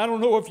 And I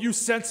don't know if you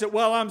sense it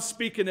while I'm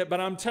speaking it,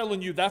 but I'm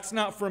telling you, that's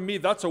not from me. me,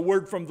 that's a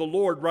word from the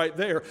Lord right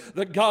there,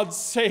 that God's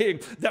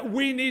saying that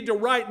we need to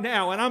right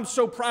now. And I'm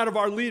so proud of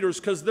our leaders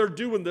because they're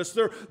doing this.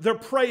 They're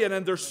praying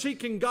and they're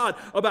seeking God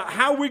about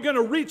how we're going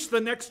to reach the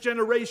next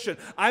generation.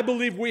 I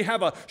believe we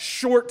have a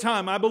short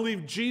time. I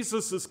believe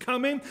Jesus is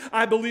coming.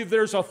 I believe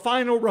there's a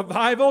final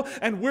revival,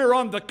 and we're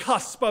on the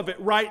cusp of it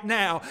right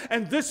now.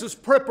 And this is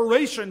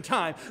preparation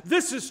time.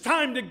 This is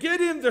time to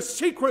get in the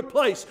secret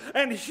place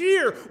and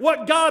hear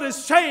what God is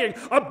saying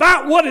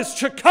about what is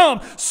to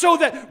come, so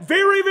that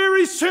very,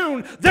 very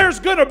soon there's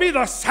going to be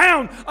the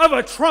sound of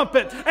a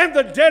trumpet, and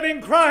the dead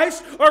in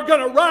Christ are going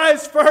to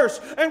rise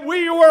first, and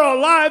we who are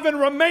alive and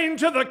remain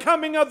to the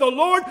coming of the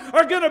Lord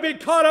are going to be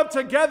caught up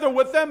together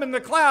with them in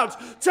the clouds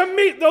to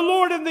meet the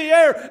Lord in the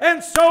air,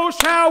 and so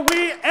shall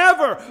we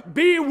ever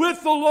be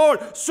with the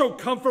Lord. So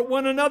comfort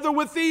one another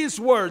with these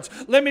words.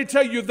 Let me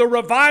tell you, the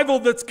revival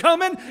that's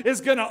coming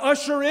is going to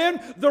usher in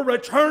the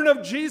return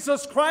of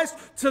Jesus Christ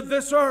to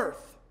this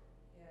earth.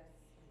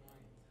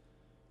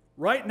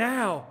 Right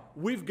now,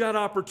 we've got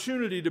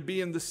opportunity to be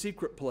in the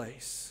secret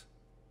place.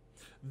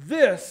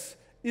 This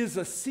is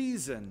a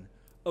season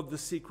of the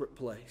secret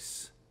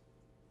place.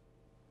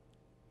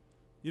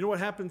 You know what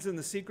happens in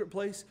the secret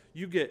place?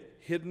 You get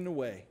hidden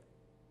away.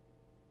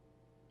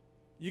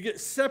 You get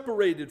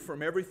separated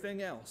from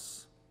everything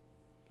else.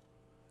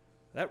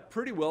 That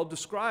pretty well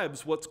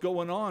describes what's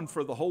going on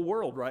for the whole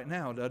world right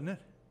now, doesn't it?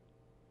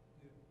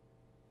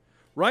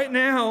 Right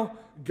now,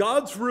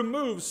 God's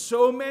removed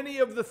so many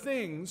of the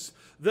things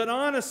that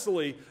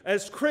honestly,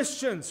 as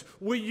Christians,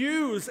 we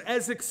use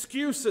as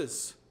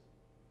excuses.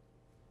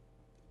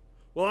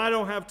 Well, I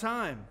don't have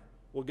time.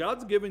 Well,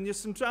 God's given you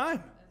some time.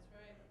 That's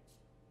right.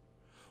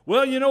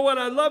 Well, you know what?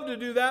 I'd love to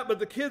do that, but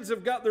the kids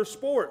have got their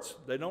sports.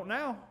 They don't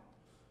now.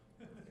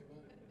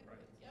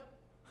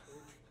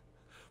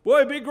 Boy,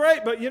 it'd be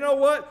great, but you know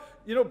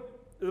what? You know,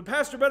 the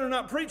pastor better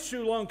not preach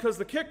too long because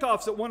the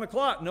kickoff's at 1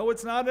 o'clock. No,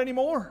 it's not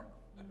anymore.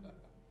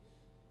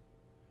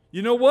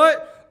 You know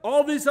what?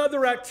 All these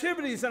other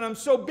activities, and I'm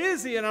so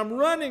busy, and I'm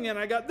running, and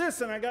I got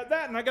this, and I got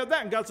that, and I got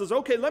that. And God says,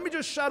 okay, let me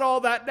just shut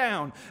all that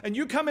down. And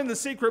you come in the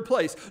secret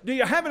place. Do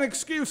you have an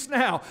excuse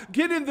now?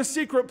 Get in the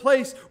secret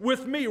place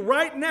with me.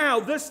 Right now,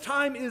 this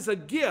time is a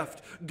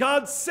gift.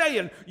 God's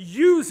saying,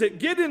 use it.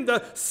 Get in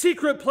the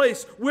secret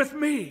place with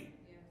me.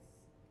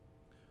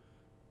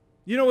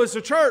 You know, as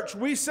a church,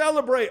 we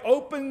celebrate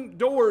open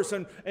doors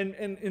and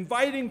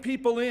inviting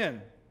people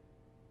in.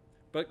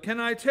 But can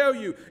I tell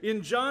you,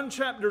 in John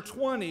chapter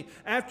 20,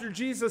 after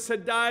Jesus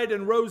had died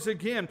and rose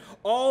again,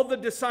 all the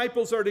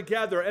disciples are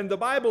together, and the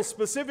Bible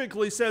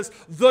specifically says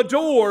the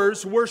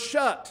doors were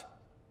shut.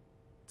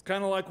 It's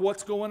kind of like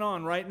what's going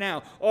on right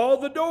now. All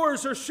the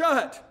doors are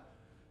shut.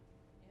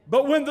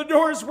 But when the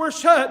doors were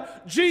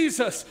shut,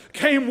 Jesus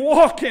came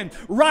walking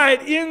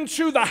right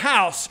into the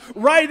house,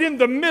 right in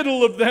the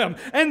middle of them.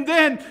 And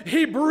then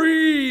he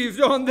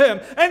breathed on them.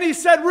 And he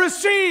said,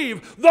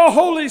 receive the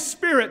Holy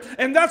Spirit.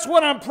 And that's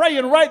what I'm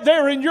praying right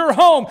there in your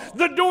home.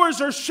 The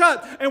doors are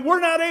shut and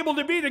we're not able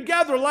to be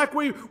together like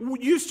we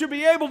used to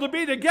be able to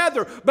be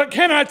together. But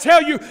can I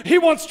tell you, he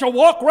wants to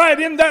walk right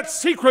in that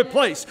secret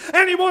place.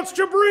 And he wants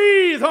to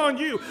breathe on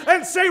you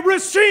and say,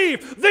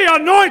 receive the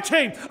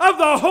anointing of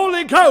the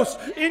Holy Ghost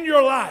in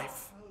your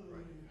life.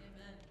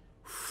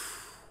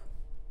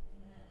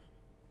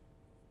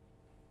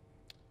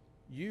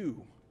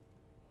 You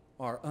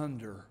are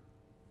under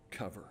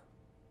cover.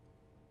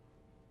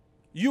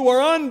 You are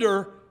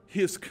under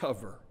his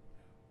cover.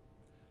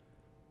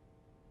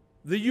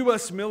 The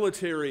U.S.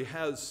 military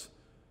has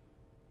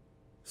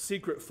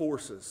secret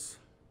forces.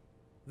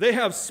 They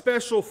have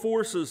special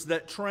forces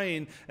that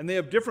train, and they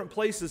have different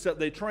places that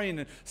they train.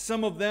 And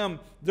some of them,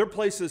 they're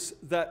places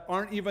that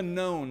aren't even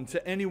known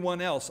to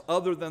anyone else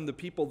other than the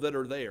people that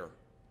are there.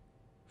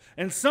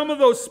 And some of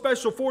those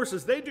special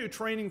forces, they do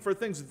training for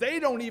things they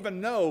don't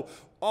even know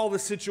all the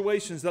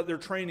situations that they're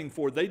training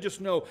for. They just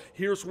know,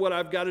 here's what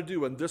I've got to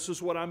do, and this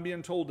is what I'm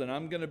being told, and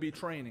I'm going to be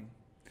training.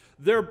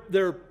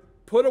 They're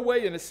put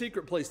away in a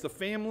secret place. The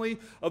family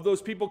of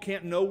those people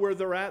can't know where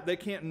they're at. They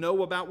can't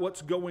know about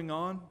what's going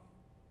on.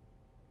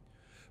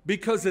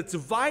 Because it's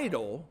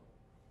vital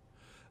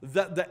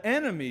that the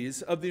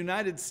enemies of the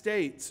United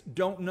States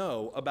don't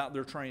know about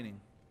their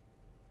training.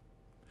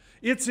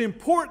 It's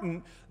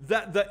important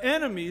that the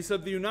enemies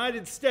of the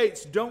United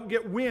States don't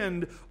get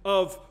wind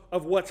of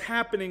what's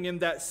happening in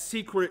that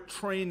secret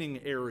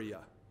training area.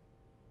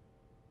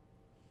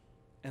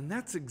 And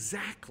that's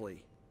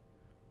exactly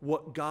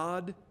what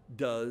God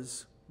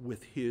does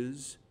with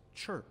his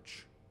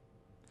church.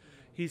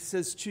 He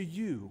says to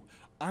you,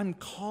 I'm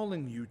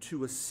calling you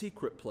to a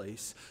secret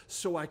place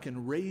so I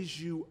can raise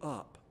you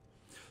up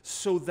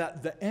so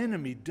that the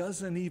enemy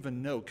doesn't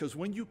even know. Because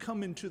when you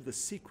come into the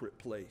secret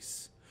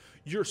place,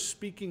 you're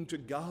speaking to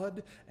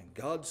God and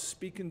God's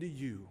speaking to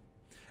you.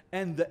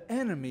 And the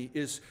enemy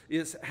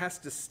has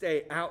to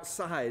stay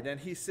outside. And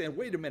he's saying,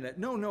 wait a minute,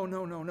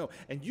 no.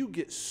 And you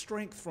get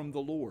strength from the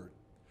Lord.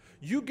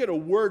 You get a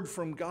word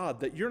from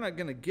God that you're not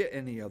going to get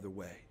any other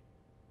way.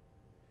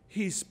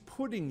 He's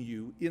putting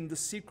you in the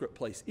secret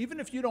place. Even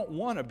if you don't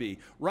want to be,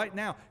 right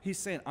now, He's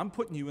saying, I'm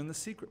putting you in the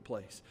secret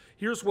place.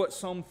 Here's what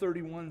Psalm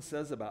 31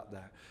 says about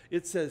that.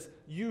 It says,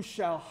 you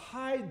shall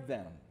hide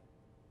them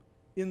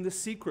in the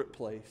secret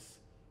place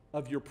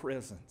of your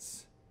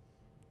presence.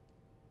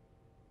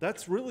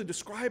 That's really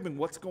describing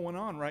what's going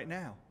on right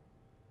now.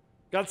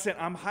 God said,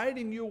 I'm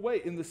hiding you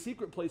away in the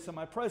secret place of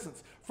my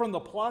presence from the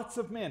plots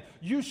of men.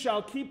 You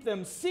shall keep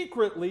them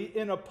secretly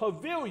in a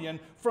pavilion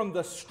from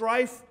the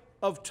strife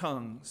of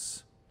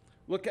tongues.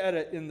 Look at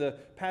it in the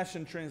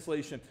Passion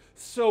Translation.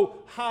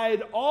 So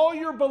hide all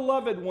your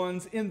beloved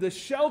ones in the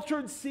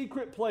sheltered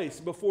secret place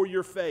before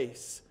your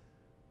face.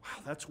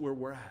 Wow, that's where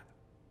we're at.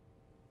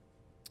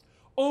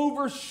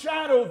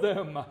 Overshadow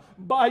them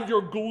by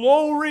your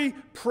glory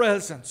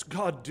presence.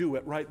 God, do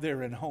it right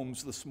there in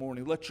homes this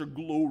morning. Let your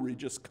glory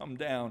just come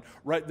down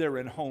right there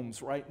in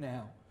homes right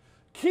now.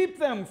 Keep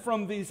them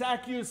from these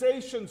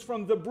accusations,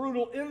 from the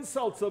brutal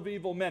insults of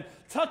evil men.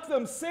 Tuck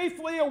them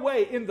safely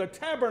away in the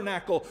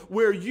tabernacle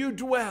where you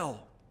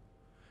dwell.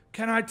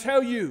 Can I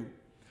tell you,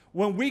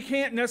 when we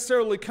can't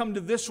necessarily come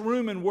to this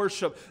room and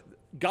worship,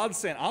 God's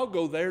saying, I'll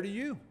go there to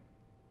you.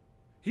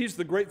 He's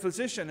the great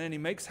physician, and He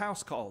makes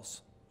house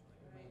calls.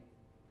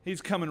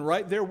 He's coming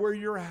right there where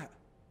you're at.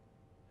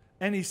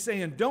 And He's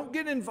saying, don't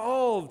get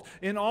involved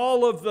in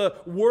all of the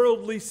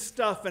worldly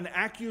stuff and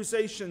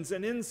accusations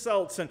and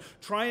insults and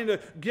trying to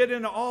get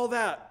into all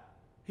that.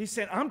 He's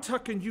saying, I'm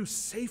tucking you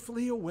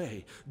safely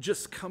away.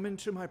 Just come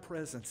into my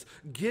presence.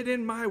 Get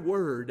in my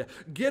word.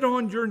 Get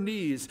on your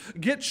knees.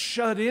 Get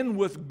shut in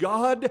with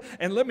God.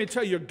 And let me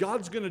tell you,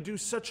 God's going to do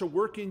such a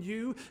work in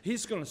you.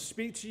 He's going to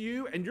speak to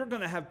you, and you're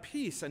going to have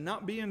peace and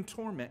not be in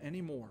torment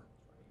anymore.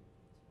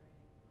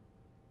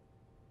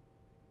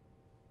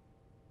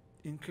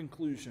 In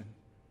conclusion,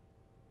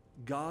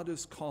 God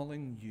is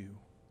calling you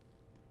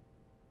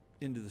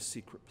into the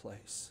secret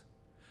place.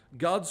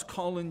 God's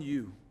calling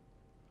you.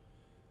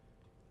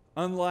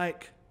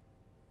 Unlike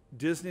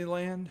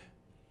Disneyland,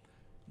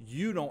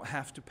 you don't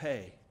have to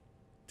pay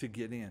to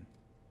get in.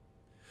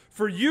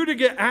 For you to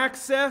get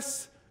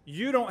access,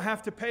 you don't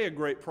have to pay a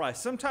great price.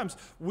 Sometimes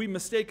we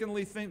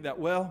mistakenly think that,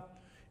 well,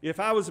 if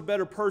I was a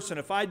better person,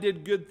 if I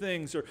did good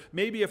things, or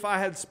maybe if I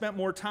had spent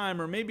more time,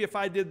 or maybe if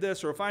I did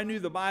this, or if I knew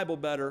the Bible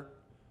better,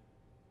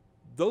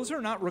 those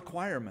are not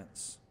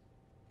requirements.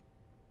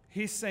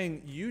 He's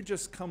saying, you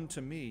just come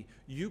to me.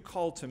 You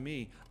call to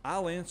me.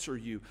 I'll answer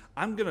you.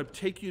 I'm going to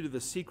take you to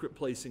the secret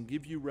place and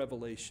give you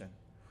revelation.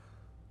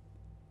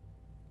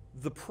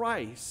 The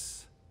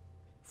price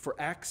for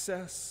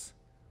access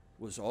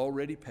was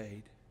already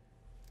paid.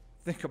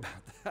 Think about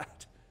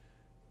that.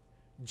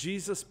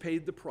 Jesus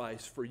paid the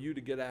price for you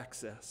to get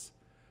access.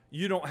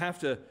 You don't have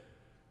to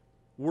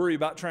worry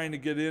about trying to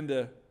get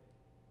into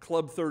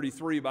Club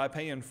 33 by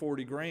paying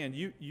 40 grand.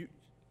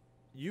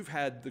 You've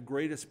had the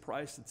greatest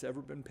price that's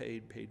ever been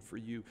paid for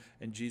you,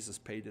 and Jesus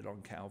paid it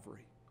on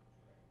Calvary.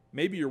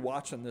 Maybe you're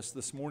watching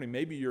this morning.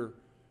 Maybe you're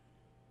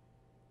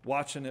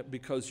watching it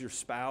because your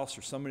spouse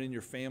or somebody in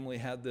your family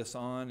had this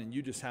on, and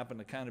you just happen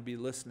to kind of be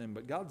listening,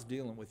 but God's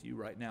dealing with you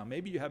right now.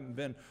 Maybe you haven't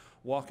been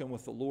walking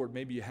with the Lord.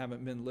 Maybe you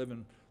haven't been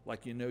living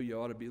like you know you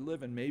ought to be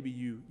living. Maybe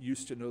you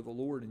used to know the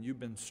Lord and you've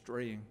been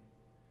straying,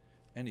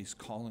 and He's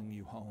calling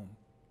you home.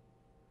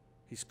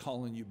 He's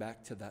calling you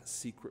back to that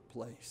secret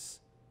place.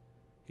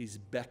 He's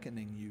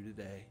beckoning you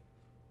today.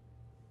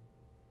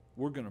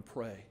 We're going to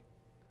pray.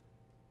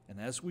 And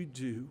as we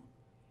do,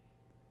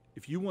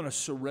 if you want to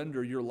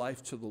surrender your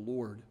life to the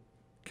Lord,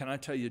 can I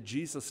tell you,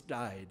 Jesus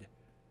died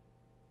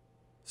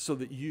so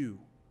that you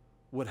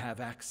would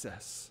have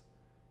access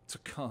to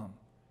come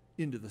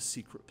into the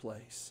secret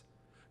place.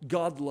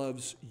 God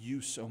loves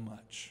you so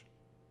much.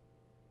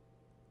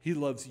 He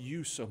loves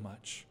you so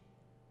much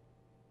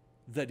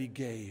that He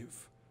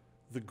gave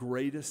the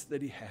greatest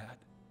that He had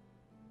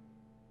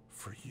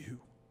for you.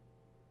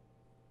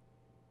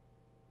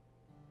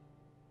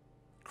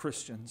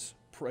 Christians,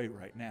 pray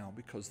right now,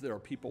 because there are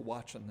people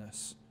watching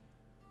this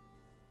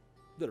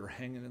that are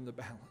hanging in the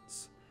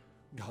balance.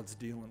 God's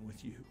dealing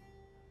with you.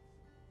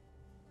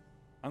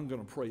 I'm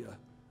going to pray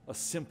a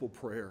simple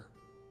prayer.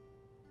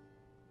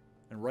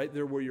 And right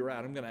there where you're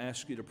at, I'm going to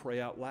ask you to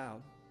pray out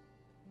loud.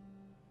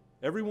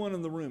 Everyone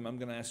in the room, I'm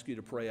going to ask you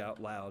to pray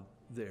out loud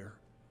there.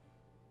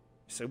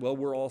 You say, well,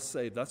 we're all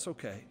saved. That's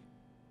okay.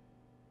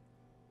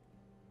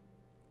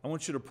 I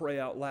want you to pray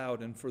out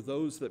loud. And for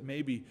those that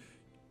maybe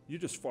you're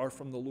just far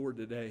from the Lord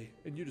today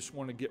and you just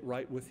want to get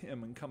right with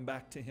Him and come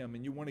back to Him,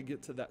 and you want to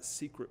get to that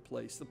secret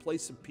place, the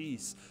place of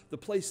peace, the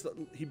place that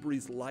He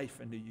breathes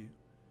life into you.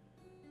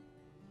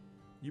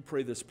 You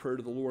pray this prayer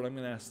to the Lord. I'm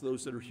going to ask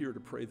those that are here to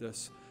pray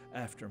this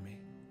after me.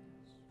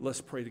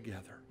 Let's pray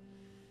together.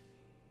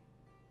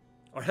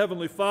 Our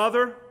Heavenly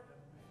Father,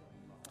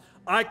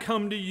 I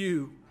come to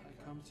you,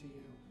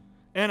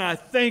 and I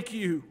thank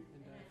you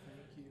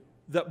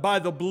that by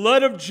the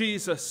blood of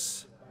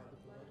Jesus,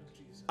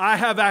 I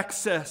have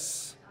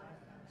access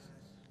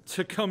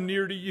to come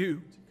near to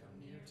you,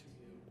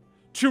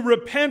 to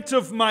repent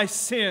of my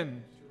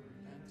sin,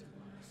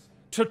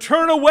 to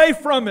turn away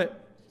from it,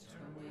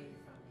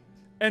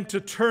 and to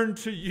turn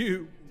to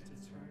you.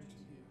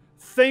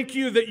 Thank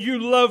you that you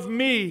love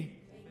me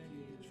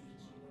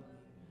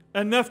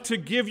enough to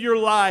give your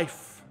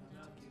life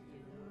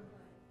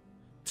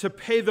to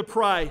pay the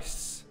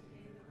price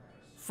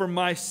for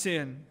my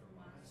sin.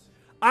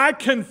 I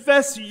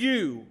confess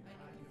you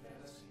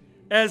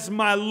as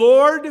my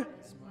Lord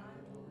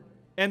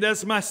and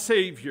as my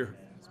Savior.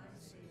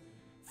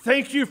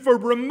 Thank you for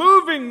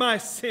removing my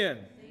sin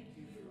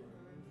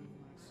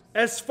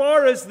as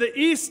far as the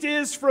east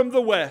is from the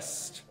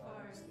west,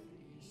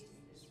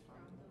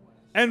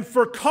 and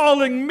for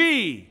calling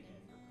me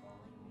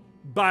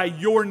by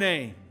your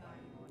name.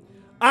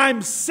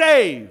 I'm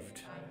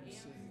saved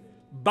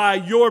by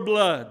your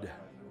blood.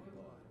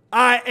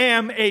 I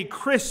am a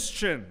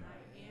Christian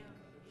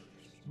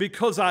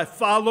because I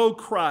follow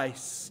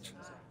Christ.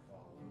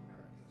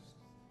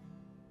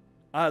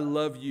 I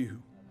love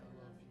you.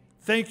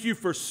 Thank you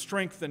for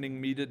strengthening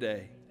me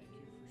today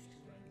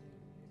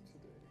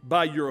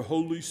by your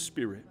Holy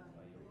Spirit.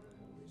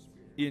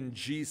 In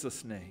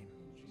Jesus' name.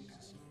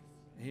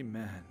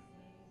 Amen.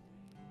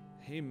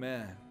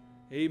 Amen.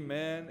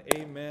 Amen.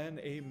 Amen.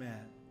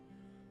 Amen.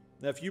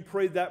 Now, if you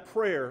prayed that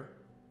prayer,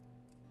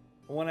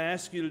 I want to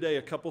ask you today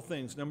a couple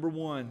things. Number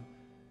one,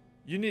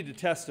 you need to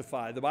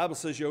testify. The Bible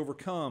says you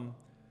overcome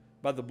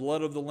by the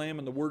blood of the Lamb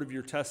and the word of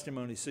your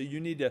testimony. So you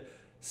need to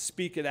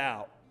speak it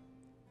out.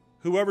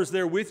 Whoever's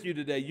there with you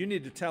today, you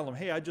need to tell them,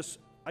 hey, I just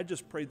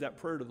prayed that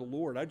prayer to the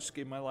Lord. I just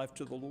gave my life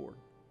to the Lord.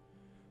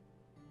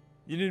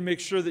 You need to make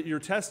sure that you're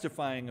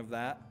testifying of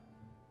that.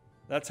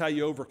 That's how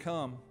you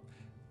overcome.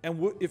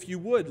 And if you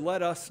would,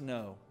 let us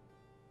know.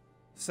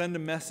 Send a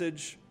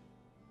message.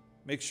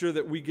 Make sure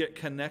that we get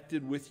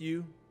connected with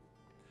you.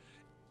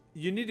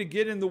 You need to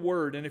get in the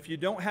Word. And if you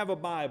don't have a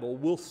Bible,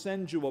 we'll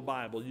send you a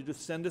Bible. You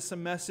just send us a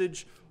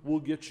message. We'll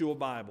get you a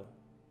Bible.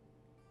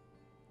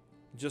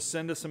 Just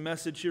send us a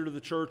message here to the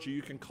church, or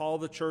you can call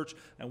the church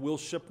and we'll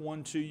ship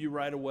one to you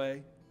right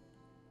away.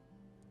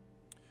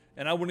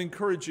 And I would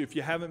encourage you, if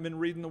you haven't been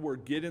reading the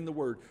Word, get in the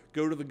Word.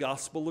 Go to the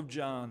Gospel of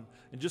John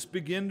and just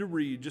begin to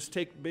read. Just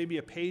take maybe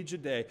a page a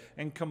day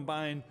and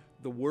combine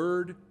the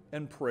Word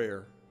and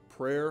prayer.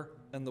 Prayer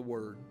and the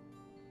Word.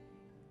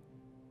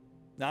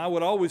 Now, I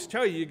would always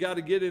tell you, you got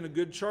to get in a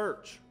good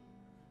church.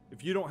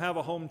 If you don't have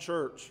a home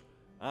church,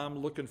 I'm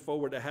looking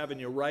forward to having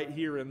you right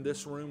here in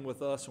this room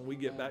with us when we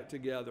get back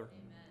together.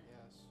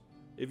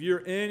 If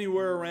you're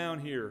anywhere around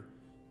here,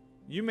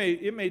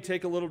 it may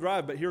take a little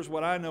drive, but here's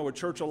what I know: a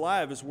church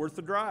alive is worth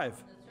the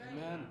drive.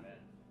 Amen.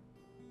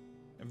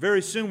 And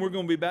very soon we're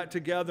going to be back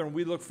together, and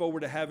we look forward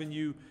to having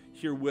you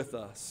here with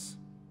us.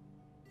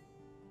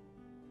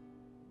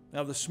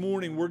 Now, this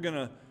morning we're going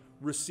to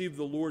receive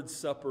the Lord's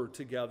Supper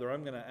together.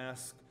 I'm going to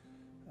ask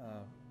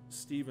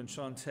Steve and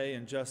Shantae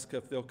and Jessica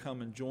if they'll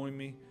come and join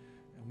me.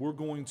 And we're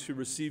going to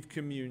receive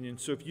communion.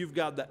 So if you've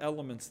got the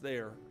elements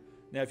there.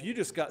 Now, if you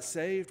just got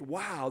saved,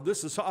 wow,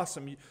 this is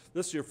awesome.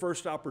 This is your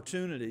first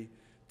opportunity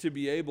to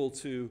be able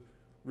to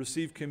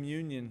receive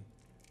communion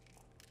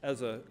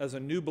as a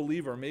new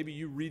believer. Maybe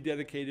you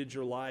rededicated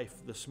your life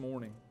this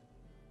morning.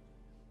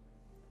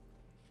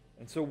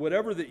 And so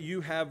whatever that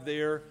you have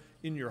there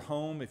in your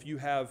home, if you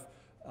have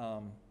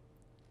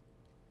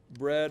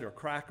bread or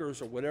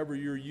crackers or whatever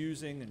you're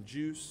using and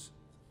juice,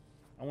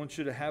 I want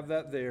you to have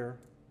that there.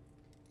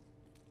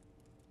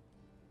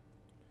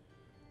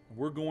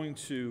 We're going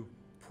to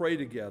pray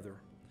together.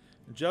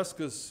 And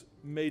Jessica's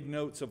made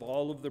notes of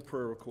all of the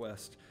prayer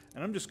requests.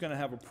 And I'm just going to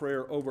have a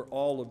prayer over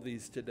all of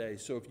these today.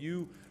 So if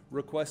you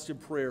requested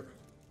prayer,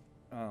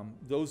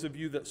 those of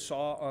you that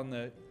saw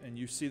and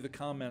you see the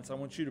comments, I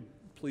want you to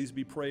please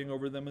be praying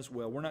over them as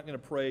well. We're not going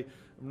to pray,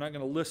 I'm not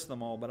going to list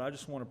them all, but I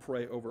just want to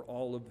pray over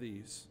all of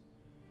these.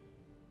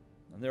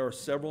 And there are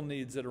several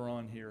needs that are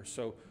on here.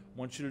 So I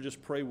want you to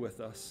just pray with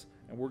us.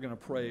 And we're going to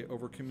pray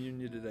over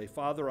communion today.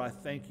 Father, I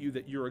thank you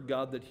that you're a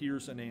God that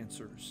hears and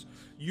answers.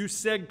 You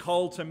said,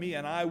 call to me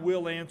and I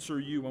will answer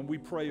you. And we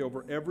pray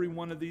over every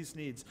one of these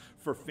needs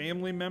for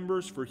family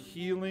members, for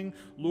healing.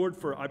 Lord,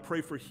 I pray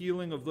for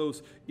healing of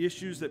those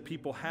issues that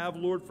people have,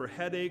 Lord, for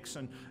headaches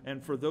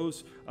and for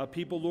those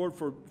people, Lord,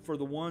 for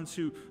the ones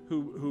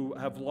who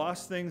have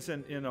lost things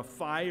in a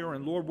fire.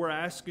 And Lord, we're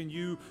asking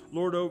you,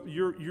 Lord,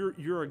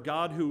 you're a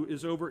God who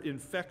is over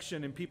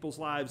infection in people's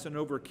lives and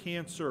over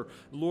cancer.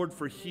 Lord,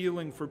 for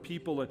healing for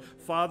people, and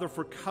Father,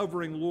 for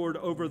covering, Lord,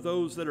 over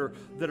those that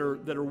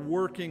are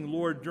working,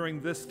 Lord,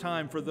 during this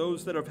time, for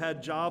those that have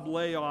had job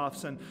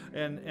layoffs,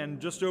 and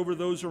just over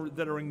those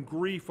that are in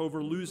grief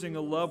over losing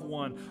a loved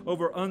one,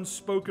 over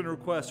unspoken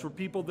requests, for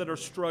people that are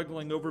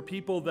struggling, over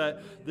people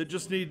that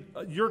just need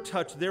your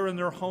touch there in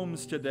their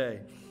homes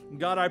today.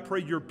 God, I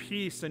pray your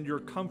peace and your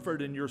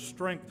comfort and your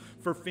strength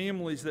for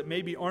families that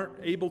maybe aren't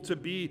able to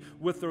be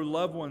with their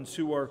loved ones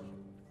who are,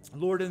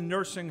 Lord, in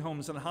nursing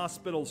homes and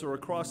hospitals or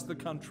across the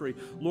country.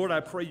 Lord,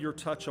 I pray your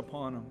touch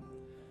upon them.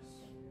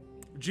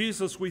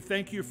 Jesus, we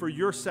thank you for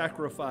your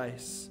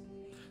sacrifice.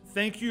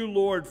 Thank you,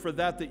 Lord, for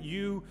that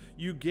you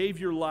gave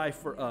your life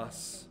for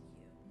us.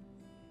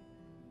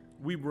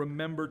 We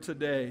remember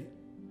today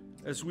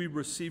as we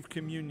receive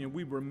communion,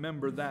 we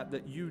remember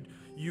that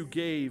you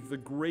gave the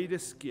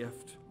greatest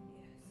gift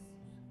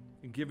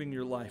in giving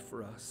your life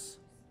for us.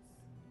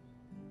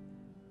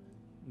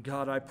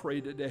 God, I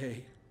pray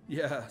today,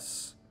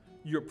 yes,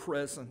 your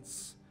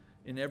presence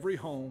in every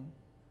home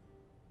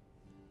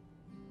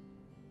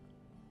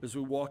as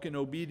we walk in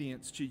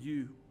obedience to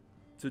you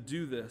to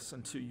do this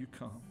until you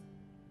come.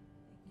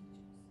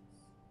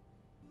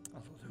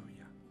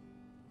 Hallelujah.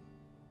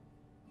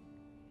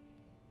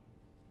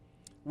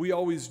 We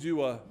always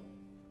do a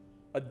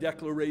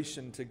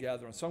declaration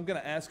together. And so I'm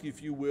going to ask you,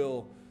 if you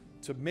will,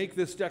 to make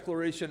this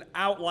declaration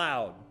out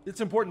loud.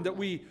 It's important that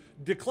we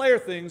declare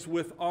things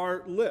with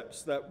our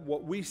lips, that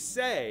what we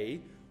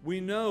say, we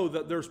know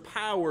that there's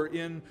power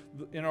in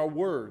our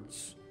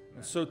words.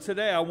 And so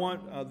today I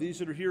want these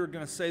that are here are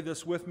going to say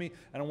this with me,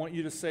 and I want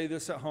you to say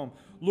this at home.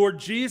 Lord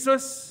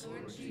Jesus,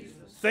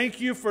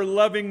 thank you for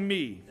loving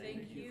me.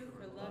 Thank you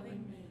for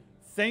loving me.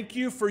 Thank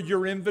you for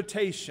your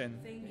invitation,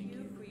 Thank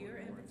you for your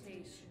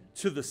invitation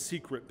to the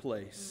secret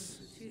place.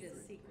 to the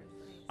secret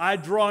place. I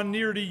draw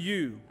near to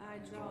you. I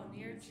draw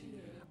near to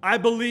you. I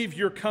believe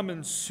you're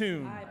coming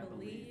soon. I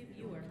believe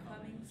you are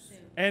coming soon.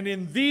 And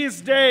in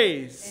these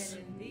days,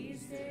 And in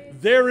these days,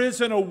 there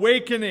is an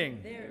awakening.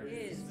 there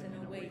is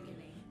an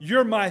awakening.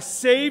 You're my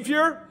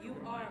Savior. You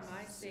are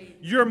my Savior.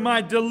 You're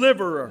my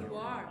deliverer. You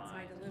are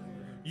my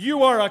deliverer.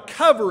 You are a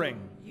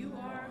covering You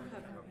are a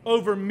covering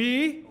over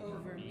me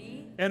over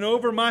me, and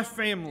over my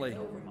family.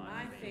 over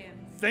my family.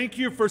 Thank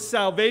you for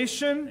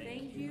salvation.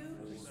 Thank you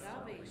for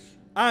salvation.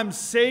 I'm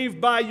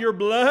saved by your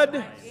blood, I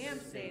am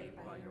saved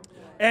by your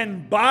blood.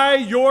 and by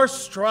your And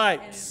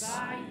stripes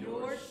by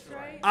your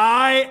stripes,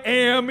 I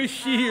am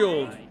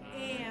healed. I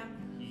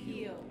am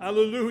healed.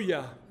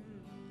 Hallelujah.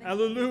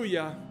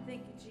 Hallelujah.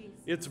 Thank you, Jesus.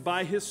 It's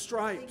by his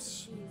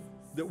stripes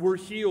that we're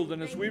healed.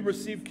 And as we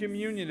receive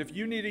communion, if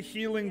you need a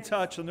healing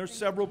touch, and there's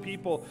several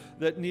people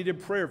that needed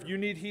prayer, if you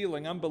need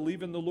healing, I'm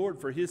believing the Lord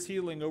for his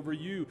healing over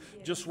you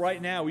just right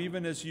now,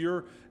 even as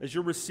you're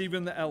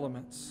receiving the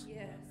elements.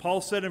 Yes. Paul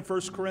said in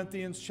 1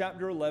 Corinthians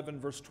chapter 11,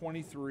 verse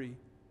 23,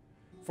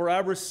 "For I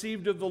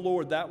received of the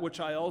Lord that which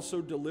I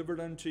also delivered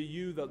unto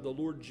you, that the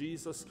Lord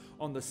Jesus,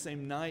 on the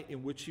same night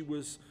in which he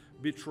was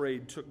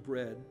betrayed, took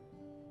bread.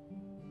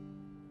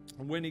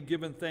 And when he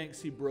given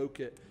thanks, he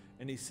broke it,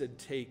 and he said,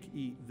 'Take,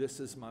 eat, this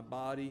is my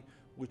body,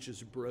 which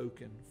is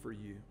broken for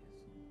you.'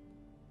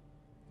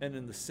 And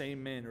in the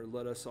same manner,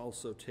 let us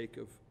also take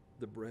of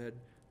the bread,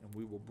 and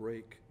we will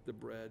break the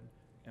bread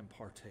and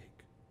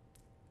partake."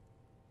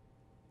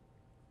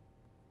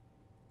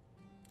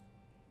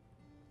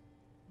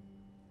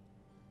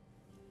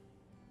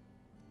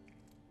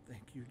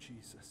 Thank you,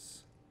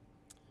 Jesus.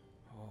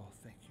 Oh,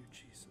 thank you,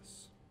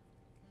 Jesus.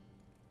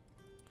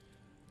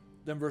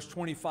 Then verse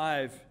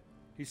 25,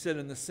 he said,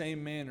 "In the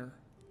same manner,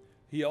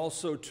 he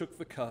also took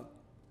the cup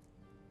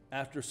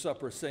after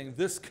supper, saying,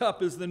 'This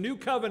cup is the new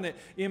covenant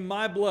in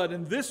my blood,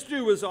 and this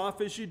do as oft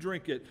as you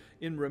drink it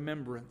in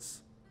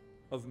remembrance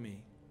of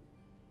me.'"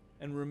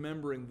 And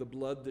remembering the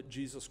blood that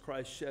Jesus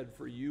Christ shed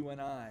for you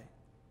and I,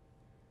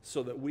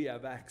 so that we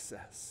have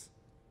access,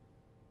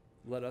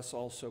 let us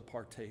also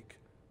partake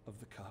of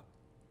the cup.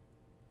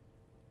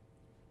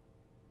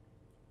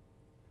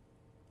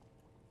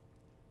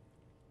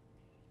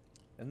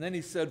 And then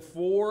he said,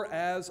 "For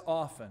as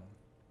often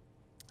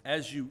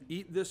as you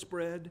eat this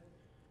bread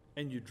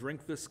and you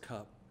drink this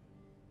cup,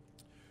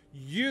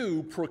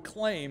 you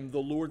proclaim the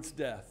Lord's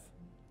death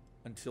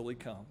until he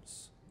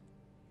comes."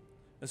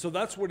 And so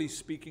that's what he's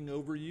speaking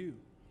over you.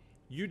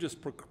 You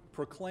just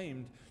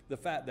proclaimed the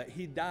fact that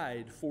he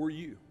died for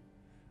you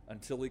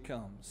until he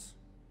comes.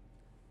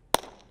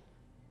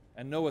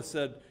 And Noah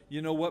said,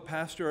 "You know what,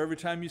 Pastor? Every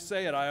time you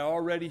say it, I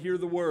already hear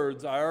the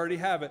words. I already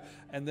have it.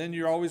 And then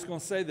you're always going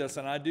to say this,"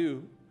 and I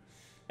do.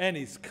 "And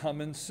he's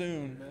coming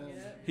soon.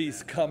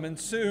 He's coming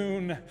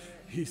soon.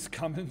 He's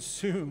coming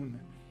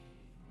soon.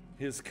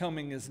 His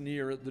coming is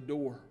near at the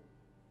door."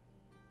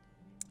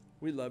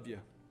 We love you.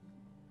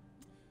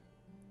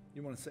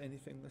 You want to say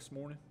anything this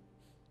morning?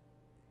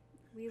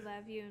 We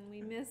love you and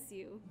we miss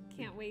you.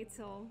 Can't wait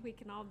till we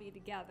can all be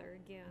together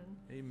again.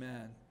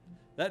 Amen.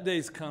 That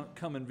day's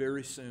coming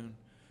very soon.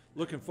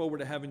 Looking forward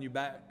to having you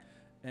back,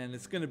 and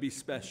it's going to be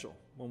special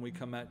when we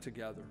come back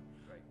together.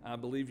 I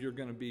believe you're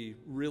going to be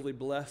really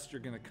blessed.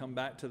 You're going to come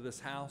back to this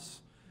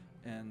house,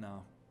 and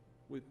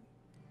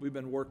we've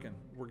been working.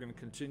 We're going to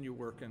continue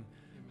working,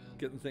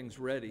 getting things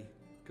ready,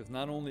 because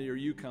not only are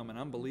you coming,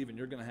 I'm believing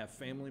you're going to have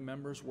family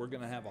members. We're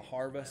going to have a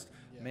harvest.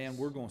 Yes. Man,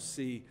 we're going to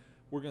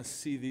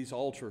see these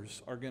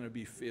altars are going to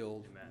be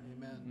filled.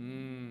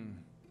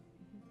 Amen.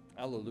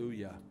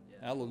 Hallelujah.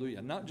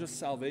 Hallelujah. Not just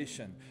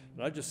salvation,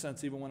 but I just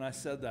sense even when I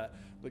said that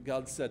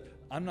God said,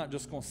 "I'm not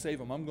just going to save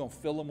them. I'm going to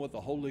fill them with the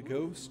Holy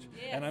Ghost,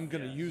 and I'm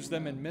going to use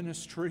them in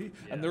ministry,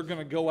 and they're going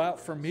to go out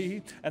for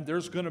me, and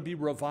there's going to be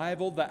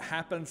revival that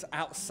happens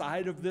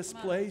outside of this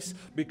place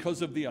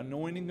because of the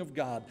anointing of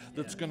God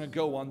that's going to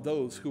go on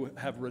those who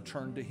have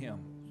returned to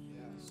him."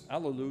 Yes.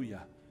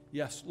 Hallelujah.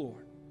 Yes,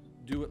 Lord.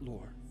 Do it,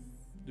 Lord.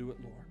 Do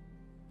it, Lord.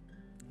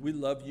 We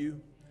love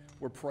you.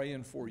 We're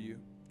praying for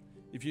you.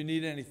 If you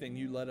need anything,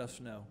 you let us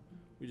know.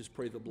 We just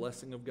pray the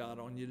blessing of God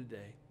on you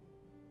today.